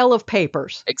pile of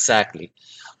papers. Exactly.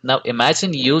 Now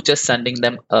imagine you just sending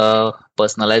them a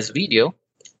personalized video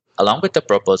along with the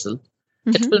proposal.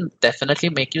 It will definitely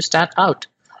make you stand out.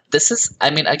 This is,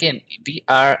 again, we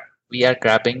are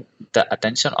grabbing the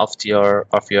attention of your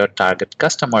target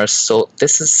customers. So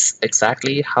this is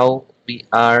exactly how we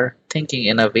are thinking,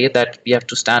 in a way that we have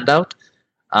to stand out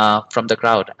from the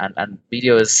crowd. And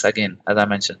video is, again, as I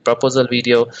mentioned, proposal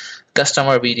video,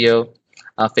 customer video,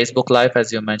 Facebook Live,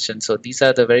 as you mentioned. So these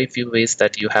are the very few ways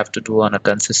that you have to do on a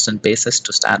consistent basis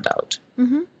to stand out.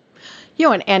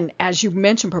 And as you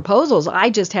mentioned proposals, I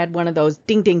just had one of those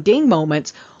ding, ding, ding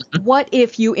moments. What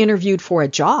if you interviewed for a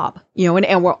job?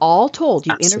 And we're all told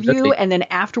you interview and then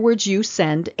afterwards you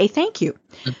send a thank you.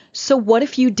 So what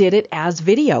if you did it as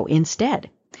video instead?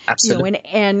 Absolutely.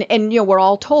 And we're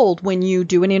all told when you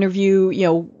do an interview,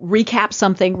 recap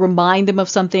something, remind them of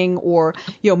something, or,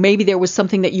 maybe there was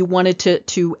something that you wanted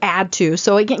to add to.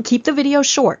 So again, keep the video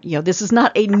short. This is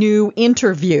not a new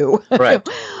interview. Right.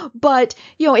 But,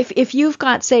 if you've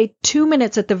got, say, 2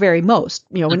 minutes at the very most,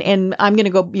 and I'm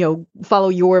going to go, follow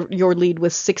your lead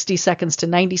with 60 seconds to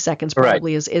 90 seconds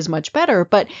probably is much better.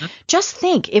 But just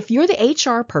think, if you're the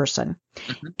HR person,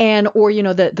 or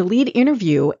the lead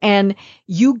interview, and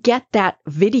you get that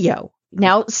video.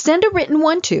 Now send a written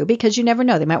one too, because you never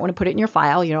know, they might want to put it in your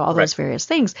file, all those various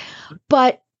things.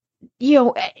 But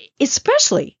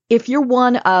especially if you're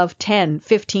one of 10,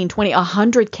 15, 20,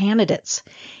 100 candidates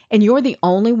and you're the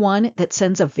only one that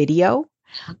sends a video,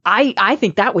 I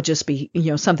think that would just be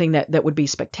something that would be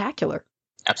spectacular.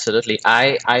 Absolutely.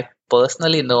 I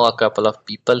personally know a couple of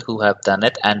people who have done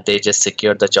it, and they just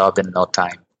secured the job in no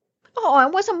time. Oh,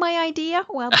 it wasn't my idea.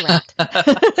 Well, Brett.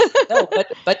 No,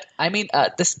 but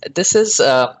this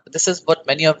is what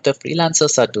many of the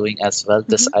freelancers are doing as well.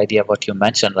 This idea, what you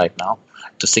mentioned right now,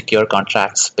 to secure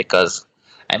contracts, because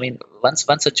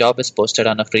once a job is posted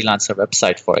on a freelancer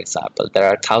website, for example, there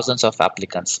are thousands of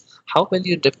applicants. How will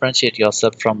you differentiate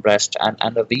yourself from rest?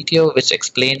 And a video which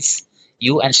explains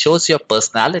you and shows your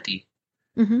personality,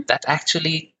 that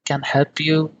actually can help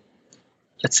you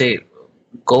let's say,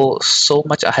 go so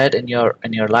much ahead in your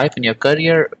life, in your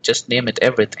career, just name it,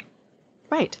 everything.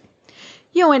 Right.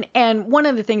 And one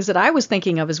of the things that I was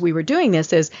thinking of as we were doing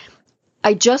this is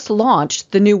I just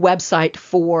launched the new website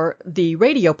for the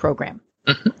radio program.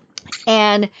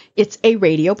 And it's a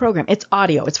radio program. It's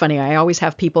audio. It's funny. I always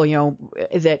have people,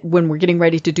 that when we're getting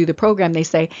ready to do the program, they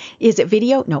say, "Is it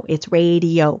video?" No, it's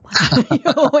radio.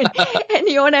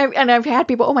 And I've had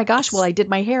people, "Oh my gosh, well, I did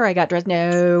my hair. I got dressed."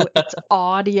 No, it's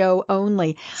audio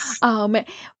only.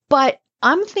 But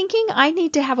I'm thinking I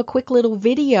need to have a quick little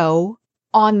video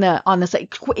on the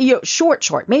site,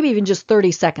 short, maybe even just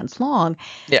 30 seconds long.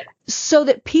 Yeah. So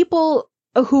that people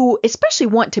who especially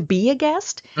want to be a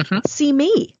guest see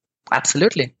me.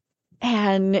 Absolutely.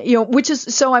 And, which is,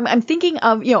 so I'm thinking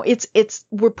of,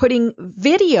 we're putting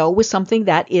video with something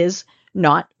that is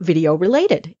not video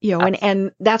related,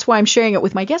 and that's why I'm sharing it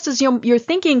with my guests is, you're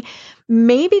thinking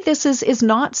maybe this is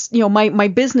not, my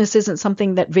business isn't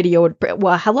something that video would,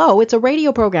 well, hello, it's a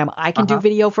radio program. I can do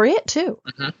video for it too.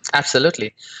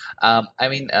 Absolutely. One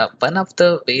of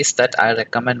the ways that I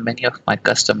recommend many of my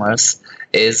customers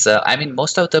is,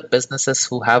 most of the businesses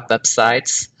who have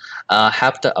websites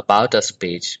have the About Us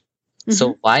page.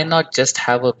 So why not just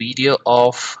have a video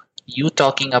of you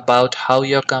talking about how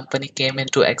your company came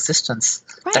into existence?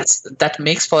 Right. That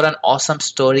makes for an awesome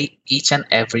story each and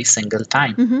every single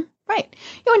time. Right.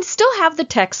 And still have the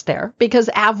text there because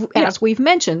as we've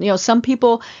mentioned, some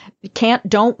people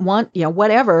don't want,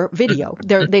 whatever video.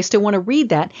 They still want to read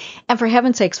that. And for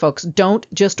heaven's sakes, folks, don't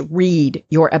just read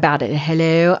your about it.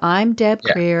 Hello, I'm Deb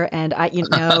Creer and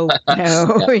no.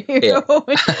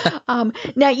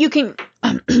 Now you can,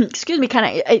 excuse me,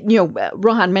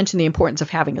 Rohan mentioned the importance of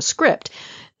having a script.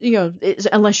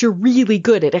 Unless you're really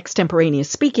good at extemporaneous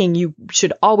speaking, you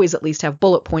should always at least have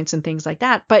bullet points and things like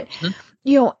that. But,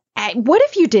 what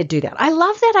if you did do that? I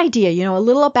love that idea, a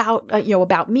little about,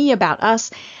 about me, about us.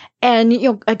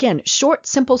 And, again, short,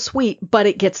 simple, sweet, but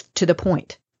it gets to the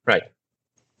point. Right.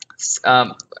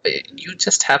 You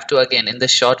just have to, again, in the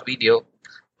short video,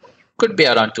 could be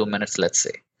around 2 minutes, let's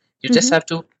say. You just have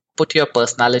to put your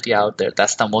personality out there.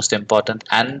 That's the most important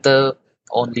and the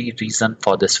only reason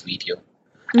for this video.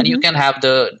 And you can have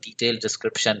the detailed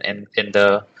description in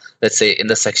the, let's say, in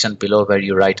the section below where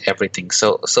you write everything.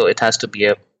 So it has to be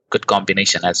a good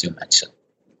combination, as you mentioned.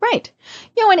 Right.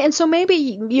 And so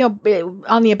maybe,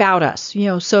 on the About Us,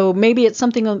 so maybe it's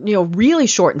something, really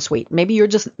short and sweet. Maybe you're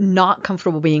just not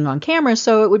comfortable being on camera.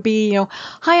 So it would be,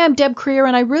 "Hi, I'm Deb Creer,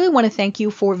 and I really want to thank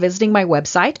you for visiting my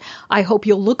website. I hope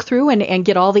you'll look through and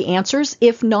get all the answers.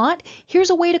 If not, here's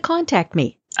a way to contact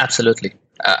me." Absolutely.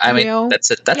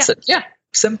 That's it. That's it. Yeah.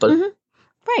 Simple.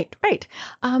 Right.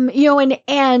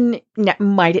 And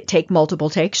might it take multiple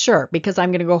takes? Sure, because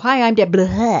I'm going to go, "Hi, I'm Deb,"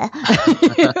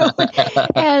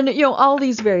 and all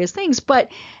these various things. But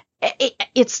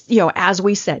it's as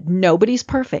we said, nobody's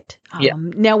perfect.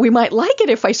 Now we might like it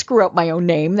if I screw up my own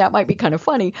name. That might be kind of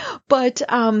funny. But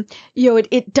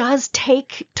it does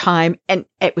take time. And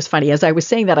it was funny as I was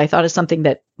saying that I thought of something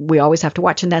that we always have to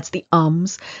watch, and that's the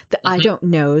the I don't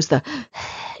knows, the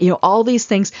all these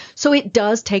things. So it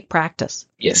does take practice.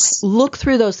 Yes. Look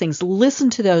through those things.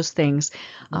 Listen to those things.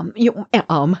 And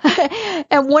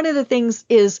one of the things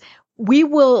is we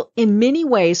will, in many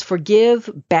ways, forgive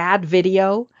bad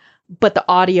video, but the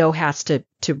audio has to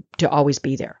always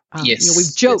be there. Yes.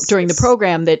 We've joked during the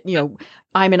program that,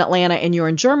 I'm in Atlanta and you're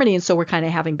in Germany, and so we're kind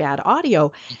of having bad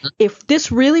audio. If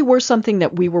this really were something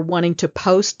that we were wanting to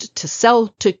post to sell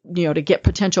to, to get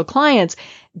potential clients,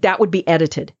 that would be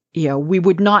edited. We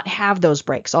would not have those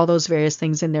breaks, all those various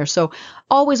things in there. So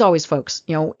always, folks,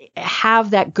 have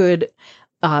that good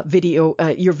video.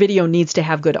 Your video needs to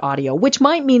have good audio, which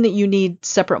might mean that you need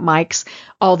separate mics,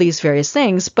 all these various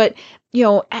things. But,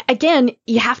 again,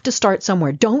 you have to start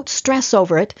somewhere. Don't stress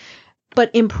over it,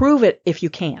 but improve it if you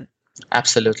can.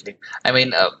 Absolutely.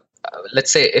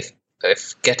 Let's say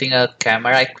if getting a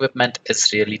camera equipment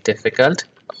is really difficult,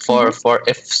 for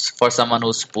someone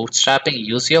who's bootstrapping,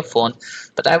 use your phone.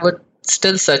 But I would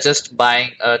still suggest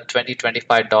buying a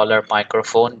 $25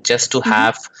 microphone just to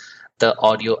have the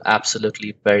audio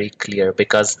absolutely very clear,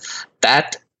 because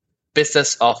that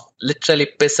literally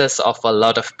pisses off a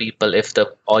lot of people if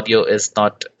the audio is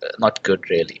not good,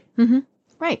 really.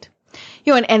 Right.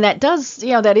 And that does,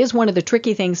 that is one of the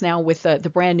tricky things now with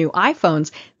the brand new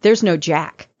iPhones. There's no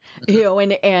jack.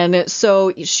 And so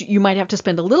you might have to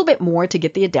spend a little bit more to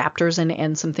get the adapters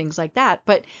and some things like that.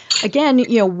 But again,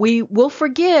 we will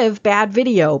forgive bad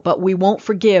video, but we won't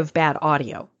forgive bad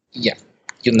audio. Yeah,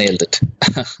 you nailed it.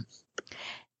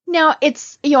 Now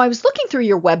it's, I was looking through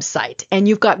your website and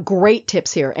you've got great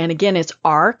tips here. And again, it's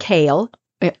Kale,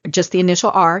 just the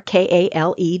initial R,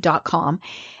 KALE.com.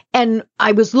 And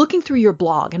I was looking through your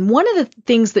blog, and one of the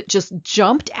things that just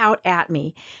jumped out at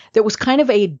me that was kind of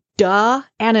a duh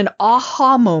and an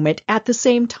aha moment at the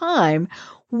same time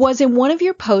was in one of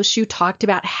your posts you talked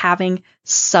about having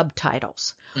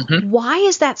subtitles. Why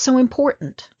is that so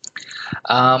important?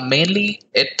 Mainly,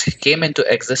 it came into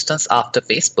existence after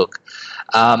Facebook.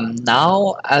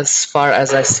 Now, as far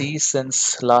as I see,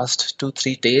 since last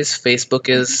 2-3 days, Facebook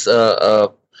is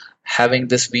having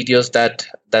these videos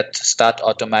that start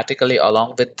automatically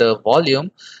along with the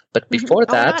volume. But before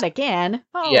that, not again.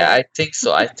 yeah, I think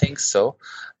so. I think so.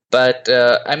 But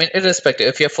I mean, irrespective,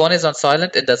 if your phone is on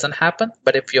silent, it doesn't happen.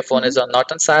 But if your phone is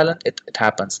not on silent, it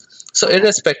happens. So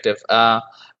irrespective,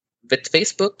 with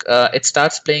Facebook, it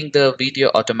starts playing the video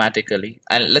automatically.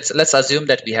 And let's assume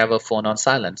that we have a phone on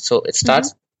silent. So it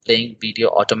starts playing video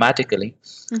automatically,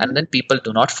 and then people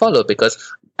do not follow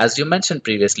because, as you mentioned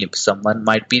previously, someone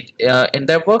might be in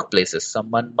their workplaces,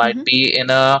 someone might be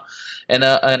in a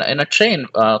train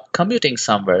commuting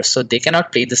somewhere, so they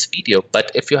cannot play this video.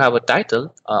 But if you have a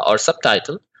title or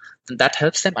subtitle, then that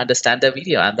helps them understand the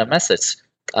video and the message.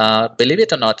 Believe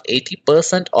it or not,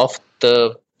 80% of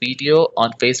the video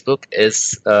on Facebook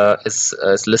is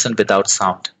listened without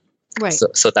sound. Right.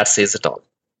 So that says it all.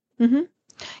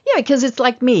 Yeah, because it's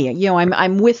like me,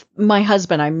 I'm with my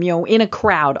husband, I'm, in a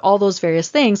crowd, all those various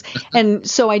things. And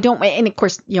so I don't, and of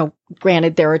course,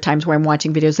 granted, there are times where I'm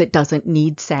watching videos that doesn't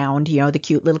need sound, the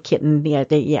cute little kitten. But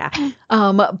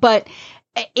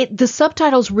the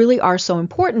subtitles really are so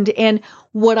important. And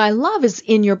what I love is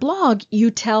in your blog, you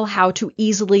tell how to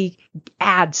easily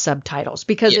add subtitles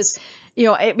because it's,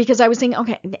 because I was thinking,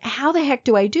 okay, how the heck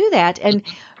do I do that? And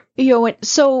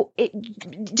so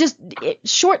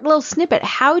short little snippet.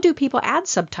 How do people add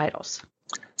subtitles?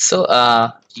 So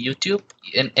YouTube,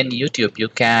 in YouTube,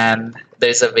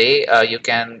 there's a way you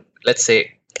can, let's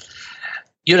say,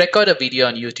 you record a video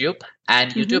on YouTube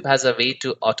and YouTube has a way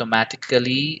to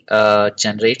automatically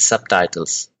generate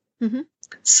subtitles.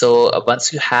 So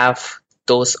once you have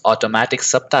those automatic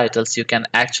subtitles, you can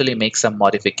actually make some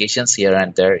modifications here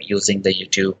and there using the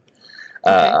YouTube,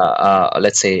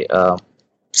 let's say,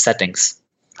 settings.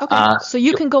 Okay, so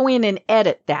you can go in and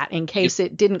edit that in case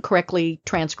it didn't correctly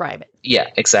transcribe it. Yeah,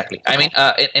 exactly. Okay. I mean,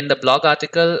 in the blog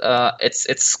article,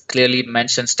 it's clearly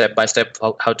mentioned step by step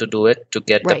how to do it to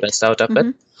get the best out of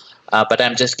it. But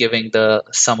I'm just giving the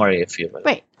summary, if you will.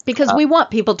 Right, because we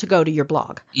want people to go to your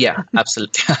blog. Yeah,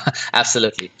 absolutely,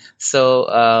 absolutely.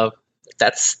 So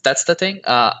that's the thing.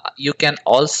 You can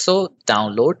also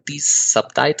download these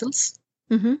subtitles.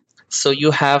 So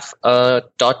you have a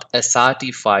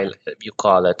 .srt file, you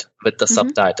call it, with the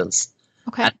subtitles.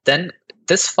 Okay. And then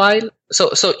this file,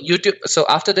 so YouTube, so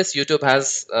after this, YouTube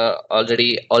has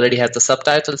already has the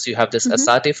subtitles. You have this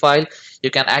SRT file.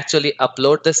 You can actually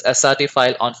upload this SRT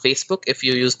file on Facebook. If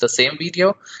you use the same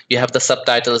video, you have the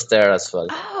subtitles there as well.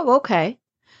 Oh, okay.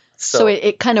 So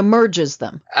it kind of merges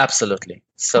them. Absolutely.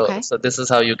 So this is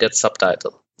how you get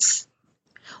subtitles.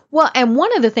 Well, and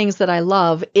one of the things that I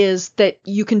love is that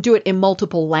you can do it in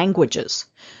multiple languages.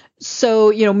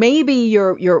 So, maybe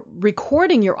you're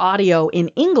recording your audio in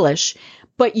English,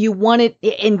 but you want it,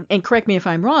 and correct me if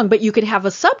I'm wrong, but you could have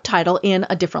a subtitle in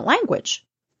a different language.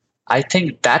 I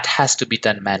think that has to be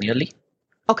done manually.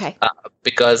 Okay.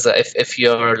 Because if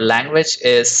your language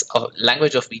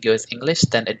of video is English,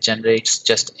 then it generates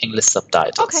just English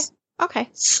subtitles. Okay.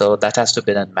 So that has to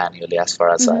be done manually as far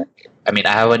as I mean,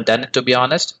 I haven't done it to be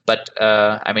honest, but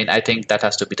I think that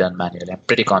has to be done manually. I'm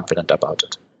pretty confident about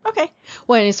it. Okay.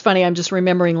 Well, and it's funny. I'm just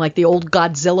remembering like the old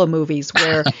Godzilla movies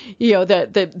where,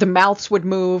 the mouths would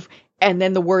move and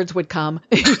then the words would come.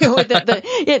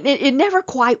 It never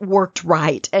quite worked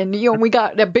right. And, we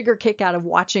got a bigger kick out of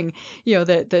watching,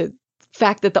 the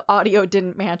fact that the audio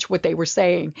didn't match what they were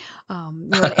saying.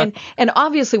 And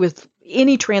obviously with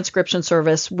any transcription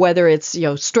service, whether it's,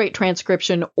 straight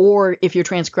transcription or if you're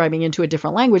transcribing into a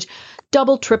different language,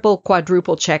 double, triple,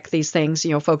 quadruple check these things,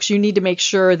 folks. You need to make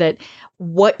sure that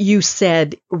what you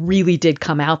said really did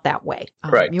come out that way.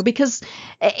 Right. Because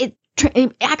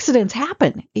accidents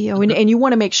happen, and you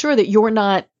want to make sure that you're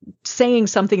not saying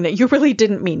something that you really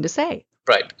didn't mean to say.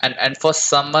 Right. And for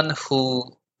someone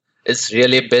who is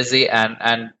really busy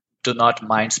and do not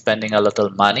mind spending a little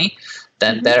money,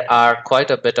 then there are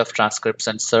quite a bit of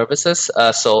transcription services.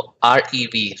 So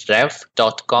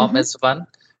rev.com is one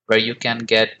where you can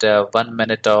get 1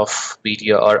 minute of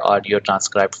video or audio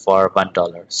transcribed for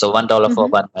 $1. So $1 for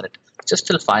 1 minute, which is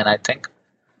still fine, I think.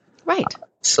 Right.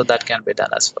 So that can be done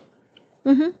as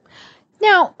well.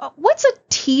 Now, what's a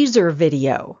teaser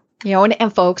video?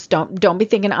 And folks, don't be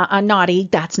thinking naughty.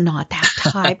 That's not that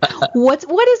type.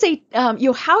 What is a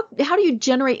how do you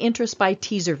generate interest by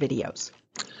teaser videos?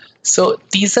 So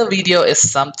teaser video is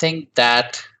something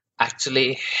that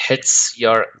actually hits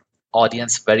your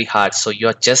audience very hard. So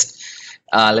you're just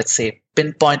let's say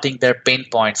pinpointing their pain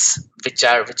points, which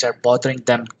are bothering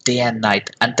them day and night,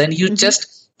 and then you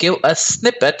just give a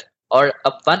snippet or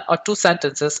a 1 or 2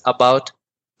 sentences about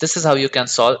this is how you can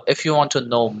solve if you want to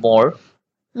know more.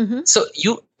 So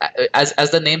you,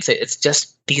 as the name say, it's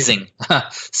just teasing.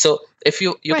 So if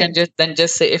you Right. can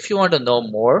just say if you want to know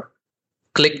more,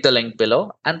 click the link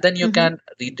below, and then you can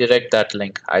redirect that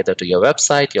link either to your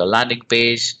website, your landing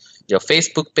page, your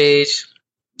Facebook page,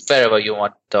 wherever you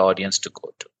want the audience to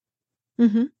go to.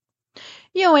 And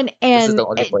This is the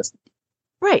only person.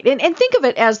 right. And think of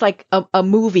it as like a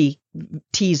movie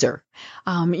teaser.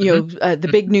 The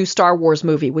big new Star Wars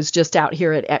movie was just out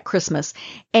here at Christmas.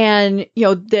 And,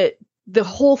 the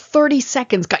whole 30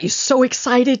 seconds got you so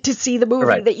excited to see the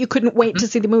movie that you couldn't wait to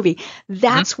see the movie.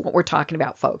 That's what we're talking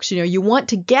about, folks. You want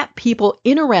to get people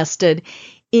interested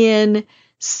in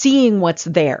seeing what's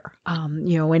there,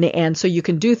 and so you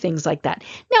can do things like that.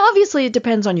 Now, obviously, it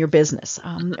depends on your business,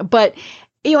 but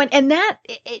and that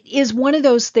is one of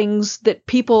those things that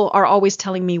people are always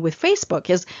telling me with Facebook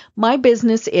is my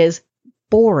business is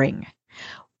boring.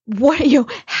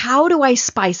 How do I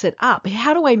spice it up?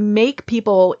 How do I make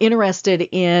people interested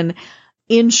in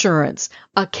insurance,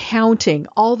 accounting,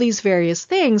 all these various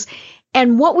things?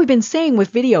 And what we've been saying with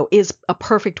video is a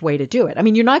perfect way to do it. I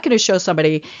mean, you're not going to show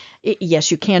somebody,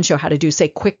 yes, you can show how to do, say,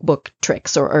 QuickBook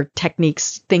tricks or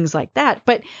techniques, things like that.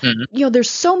 But, there's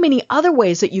so many other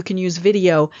ways that you can use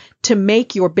video to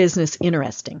make your business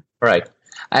interesting. Right.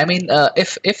 I mean,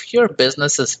 if your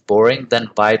business is boring, then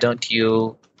why don't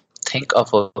you think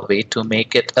of a way to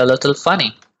make it a little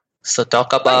funny? So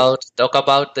talk about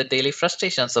the daily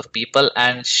frustrations of people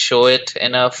and show it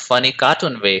in a funny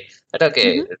cartoon way. That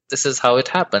okay, this is how it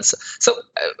happens. So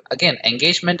again,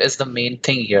 engagement is the main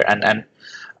thing here, and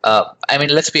I mean,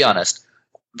 let's be honest.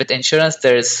 With insurance,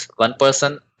 there is one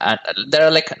person, and there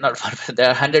are like not one. There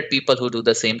are 100 people who do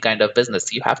the same kind of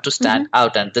business. You have to stand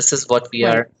out, and this is what we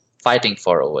are fighting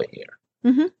for over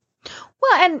here.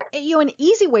 Well, and an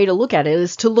easy way to look at it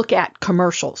is to look at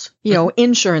commercials.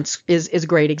 Insurance is a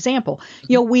great example.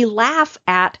 We laugh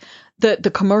at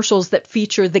the commercials that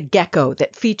feature the gecko,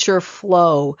 that feature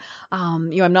Flow.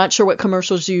 I'm not sure what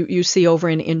commercials you see over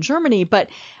in Germany,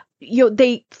 but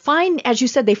they find, as you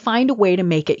said, they find a way to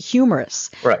make it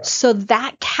humorous. Right. So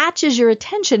that catches your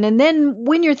attention. And then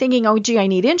when you're thinking, oh, gee, I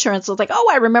need insurance, it's like, oh,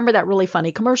 I remember that really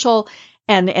funny commercial.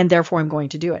 And therefore I'm going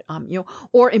to do it.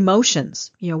 Or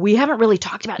emotions. We haven't really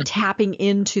talked about tapping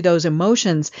into those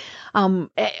emotions.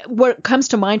 What comes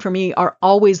to mind for me are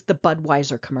always the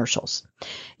Budweiser commercials.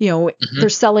 They're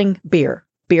selling beer.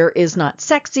 Beer is not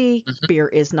sexy. Beer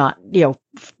is not,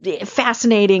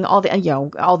 fascinating.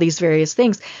 All these various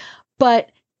things.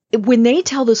 But when they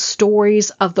tell the stories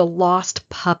of the lost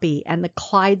puppy and the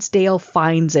Clydesdale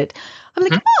finds it, I'm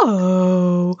like,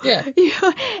 oh, yeah.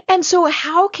 And so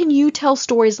how can you tell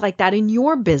stories like that in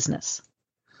your business?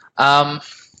 I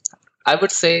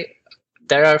would say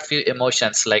there are a few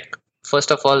emotions, like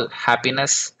first of all,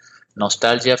 happiness,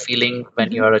 nostalgia feeling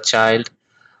when you are a child.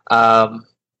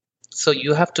 So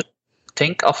you have to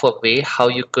think of a way how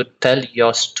you could tell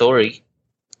your story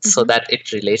so that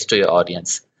it relates to your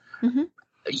audience.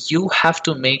 You have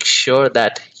to make sure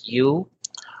that you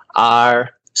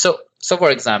are so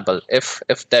for example, if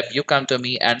Deb, you come to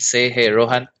me and say, hey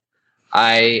Rohan,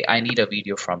 I need a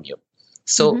video from you.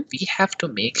 So we have to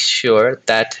make sure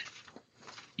that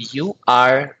you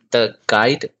are the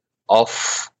guide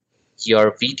of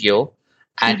your video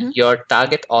and your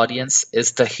target audience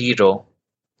is the hero.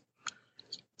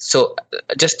 So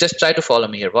just try to follow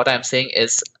me here. What I'm saying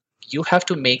is you have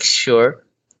to make sure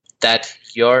that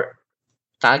your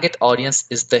target audience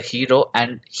is the hero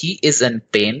and he is in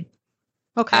pain.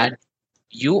 Okay. And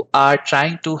you are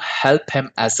trying to help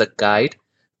him as a guide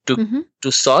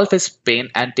to solve his pain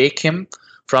and take him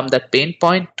from that pain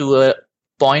point to a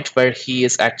point where he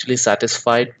is actually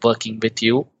satisfied working with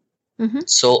you.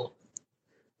 So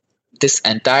this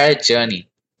entire journey,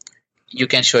 you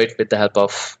can show it with the help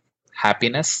of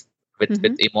happiness,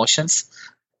 with emotions,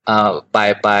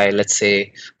 by let's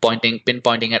say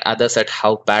pinpointing at others at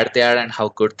how bad they are and how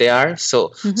good they are.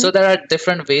 So there are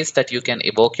different ways that you can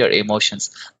evoke your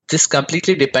emotions. This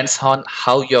completely depends on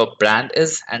how your brand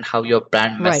is and how your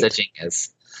brand messaging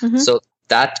is. So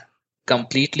that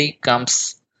completely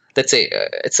comes, let's say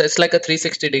it's like a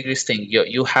 360 degrees thing.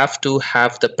 You have to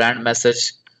have the brand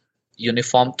message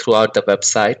uniform throughout the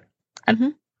website,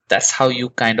 and that's how you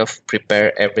kind of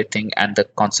prepare everything and the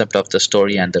concept of the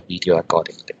story and the video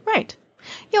accordingly. Right.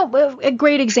 A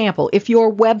great example, if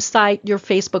your website, your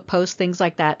Facebook posts, things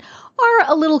like that are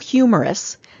a little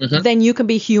humorous, then you can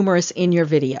be humorous in your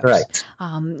videos. Right.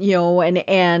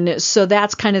 And so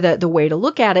that's kind of the way to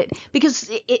look at it,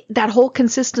 because that whole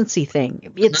consistency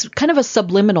thing, it's kind of a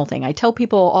subliminal thing. I tell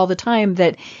people all the time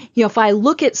that, if I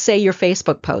look at, say, your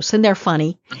Facebook posts and they're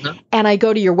funny, and I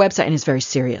go to your website and it's very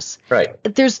serious. Right.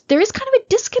 There is kind of a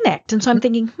disconnect. And so I'm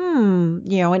thinking,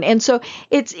 and so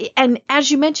and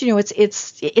as you mentioned,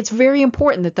 it's very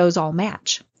important that those all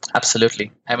match.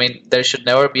 Absolutely. I mean, there should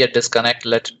never be a disconnect.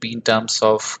 Let it be in terms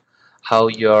of how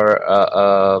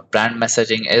your brand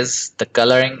messaging is, the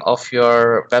coloring of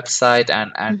your website,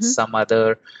 and some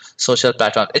other social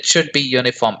platform. It should be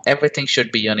uniform. Everything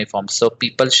should be uniform. So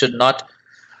people should not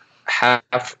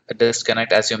have a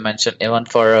disconnect, as you mentioned, even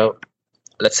for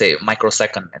let's say,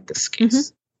 microsecond in this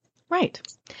case. Right.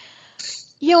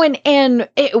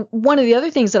 One of the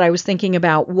other things that I was thinking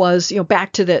about was,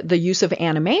 back to the use of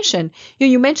animation.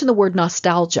 You mentioned the word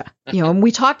nostalgia, and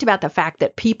we talked about the fact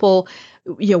that people,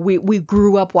 we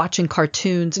grew up watching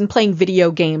cartoons and playing video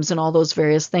games and all those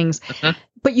various things.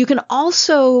 But you can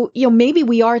also, maybe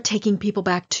we are taking people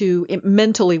back to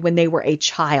mentally when they were a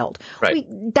child. Right.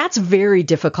 That's very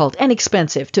difficult and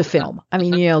expensive to film. I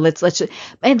mean,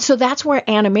 and so that's where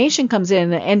animation comes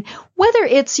in. And whether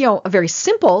it's, a very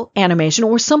simple animation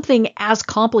or something as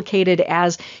complicated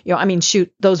as,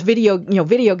 those video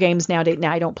games nowadays,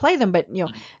 now I don't play them, but,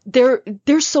 they're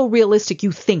so realistic,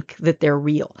 you think that they're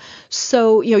real.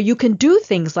 So, you can do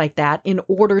things like that in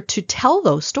order to tell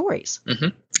those stories.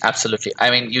 Absolutely.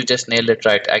 I mean, you just nailed it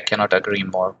right. I cannot agree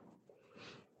more.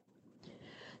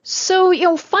 So,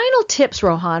 final tips,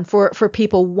 Rohan, for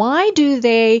people. Why do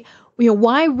they,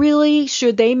 why really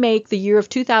should they make the year of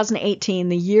 2018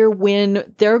 the year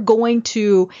when they're going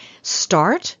to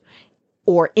start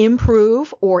or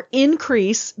improve or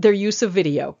increase their use of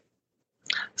video?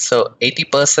 So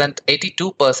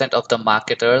 82% of the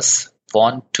marketers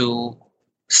want to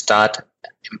start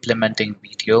implementing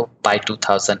video by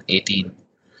 2018.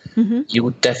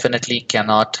 You definitely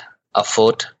cannot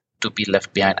afford to be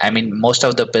left behind. I mean, most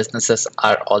of the businesses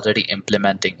are already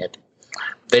implementing it.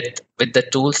 With the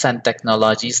tools and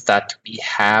technologies that we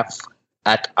have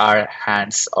at our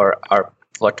hands, or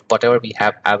whatever we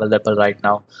have available right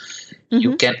now,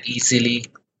 you can easily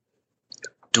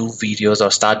do videos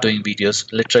or start doing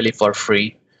videos literally for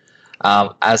free,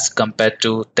 as compared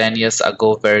to 10 years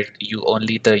ago, where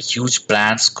only the huge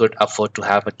brands could afford to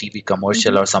have a TV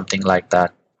commercial or something like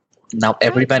that. Now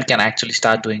everyone can actually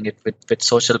start doing it with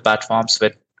social platforms,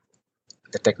 with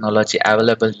the technology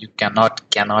available. You cannot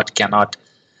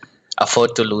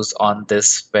afford to lose on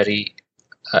this very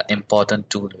important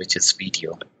tool, which is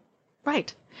video.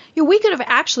 Right. We could have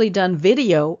actually done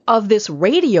video of this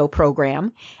radio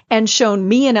program and shown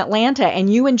me in Atlanta and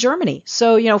you in Germany.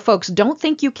 So, folks, don't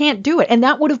think you can't do it. And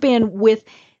that would have been with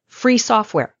free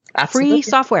software. Absolutely. Free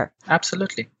software.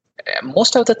 Absolutely.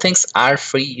 Most of the things are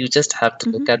free. You just have to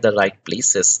look at the right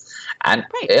places. And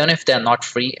even if they're not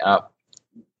free,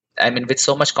 with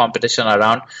so much competition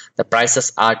around, the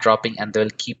prices are dropping and they'll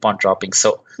keep on dropping.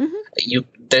 So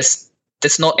there's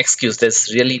no excuse.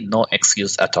 There's really no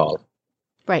excuse at all.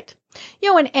 Right.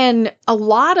 And a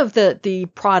lot of the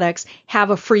products have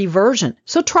a free version.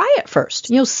 So try it first.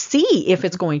 See if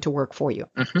it's going to work for you.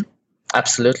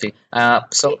 Absolutely.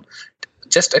 So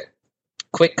just a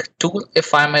quick tool,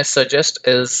 if I may suggest,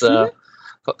 is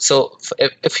so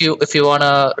if you want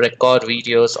to record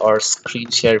videos or screen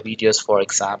share videos, for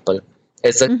example,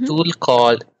 is a tool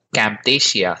called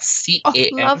Camtasia.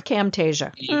 Love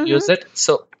Camtasia. You use it?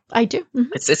 So I do.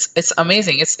 It's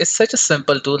amazing. It's such a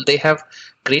simple tool. They have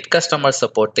great customer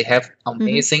support. They have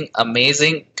amazing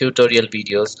tutorial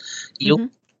videos.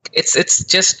 It's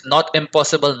just not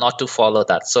impossible not to follow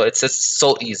that. So it's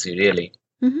so easy, really.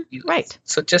 Right.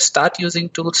 So just start using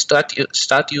tools. Start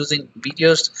using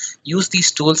videos. Use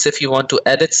these tools if you want to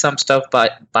edit some stuff by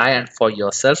and for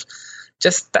yourself.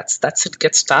 Just that's it.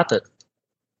 Get started.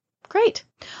 Great.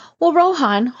 Well,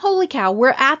 Rohan, holy cow,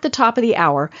 we're at the top of the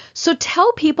hour. So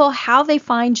tell people how they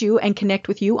find you and connect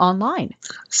with you online.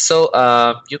 So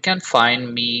you can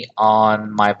find me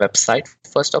on my website,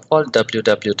 first of all,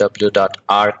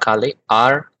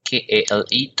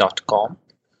 www.rkale.com.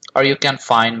 Or you can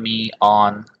find me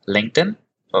on LinkedIn,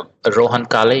 Rohan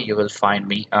Kale. You will find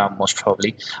me most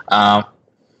probably.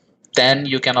 Then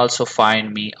you can also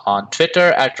find me on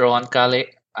Twitter at Rohan Kale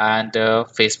and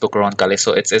Facebook Rohan Kale.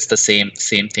 So it's the same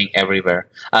thing everywhere.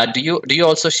 Do you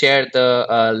also share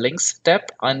the links, Deb,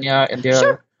 in your?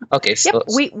 Sure. Okay. So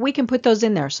we can put those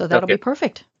in there. So that'll be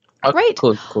perfect. Okay, Great.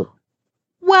 cool.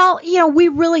 Well, we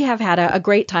really have had a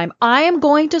great time. I am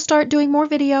going to start doing more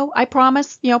video. I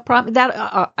promise,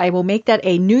 that I will make that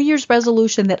a New Year's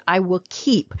resolution that I will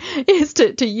keep is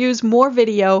to use more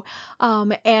video.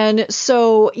 And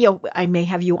so, I may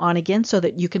have you on again so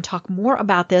that you can talk more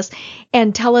about this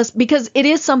and tell us, because it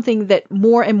is something that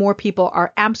more and more people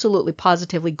are absolutely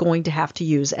positively going to have to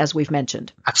use, as we've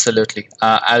mentioned. Absolutely.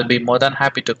 I'll be more than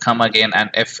happy to come again.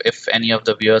 And if any of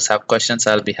the viewers have questions,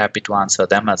 I'll be happy to answer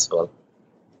them as well.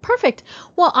 Perfect.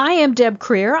 Well, I am Deb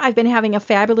Creer. I've been having a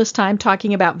fabulous time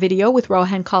talking about video with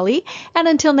Rohan Kale. And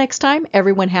until next time,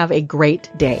 everyone have a great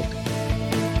day.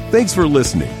 Thanks for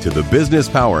listening to the Business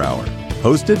Power Hour,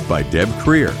 hosted by Deb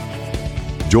Creer.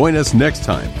 Join us next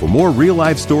time for more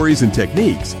real-life stories and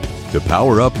techniques to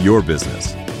power up your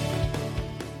business.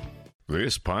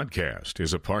 This podcast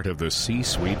is a part of the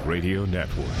C-Suite Radio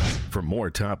Network. For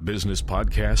more top business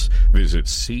podcasts, visit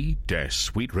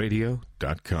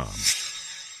c-suiteradio.com.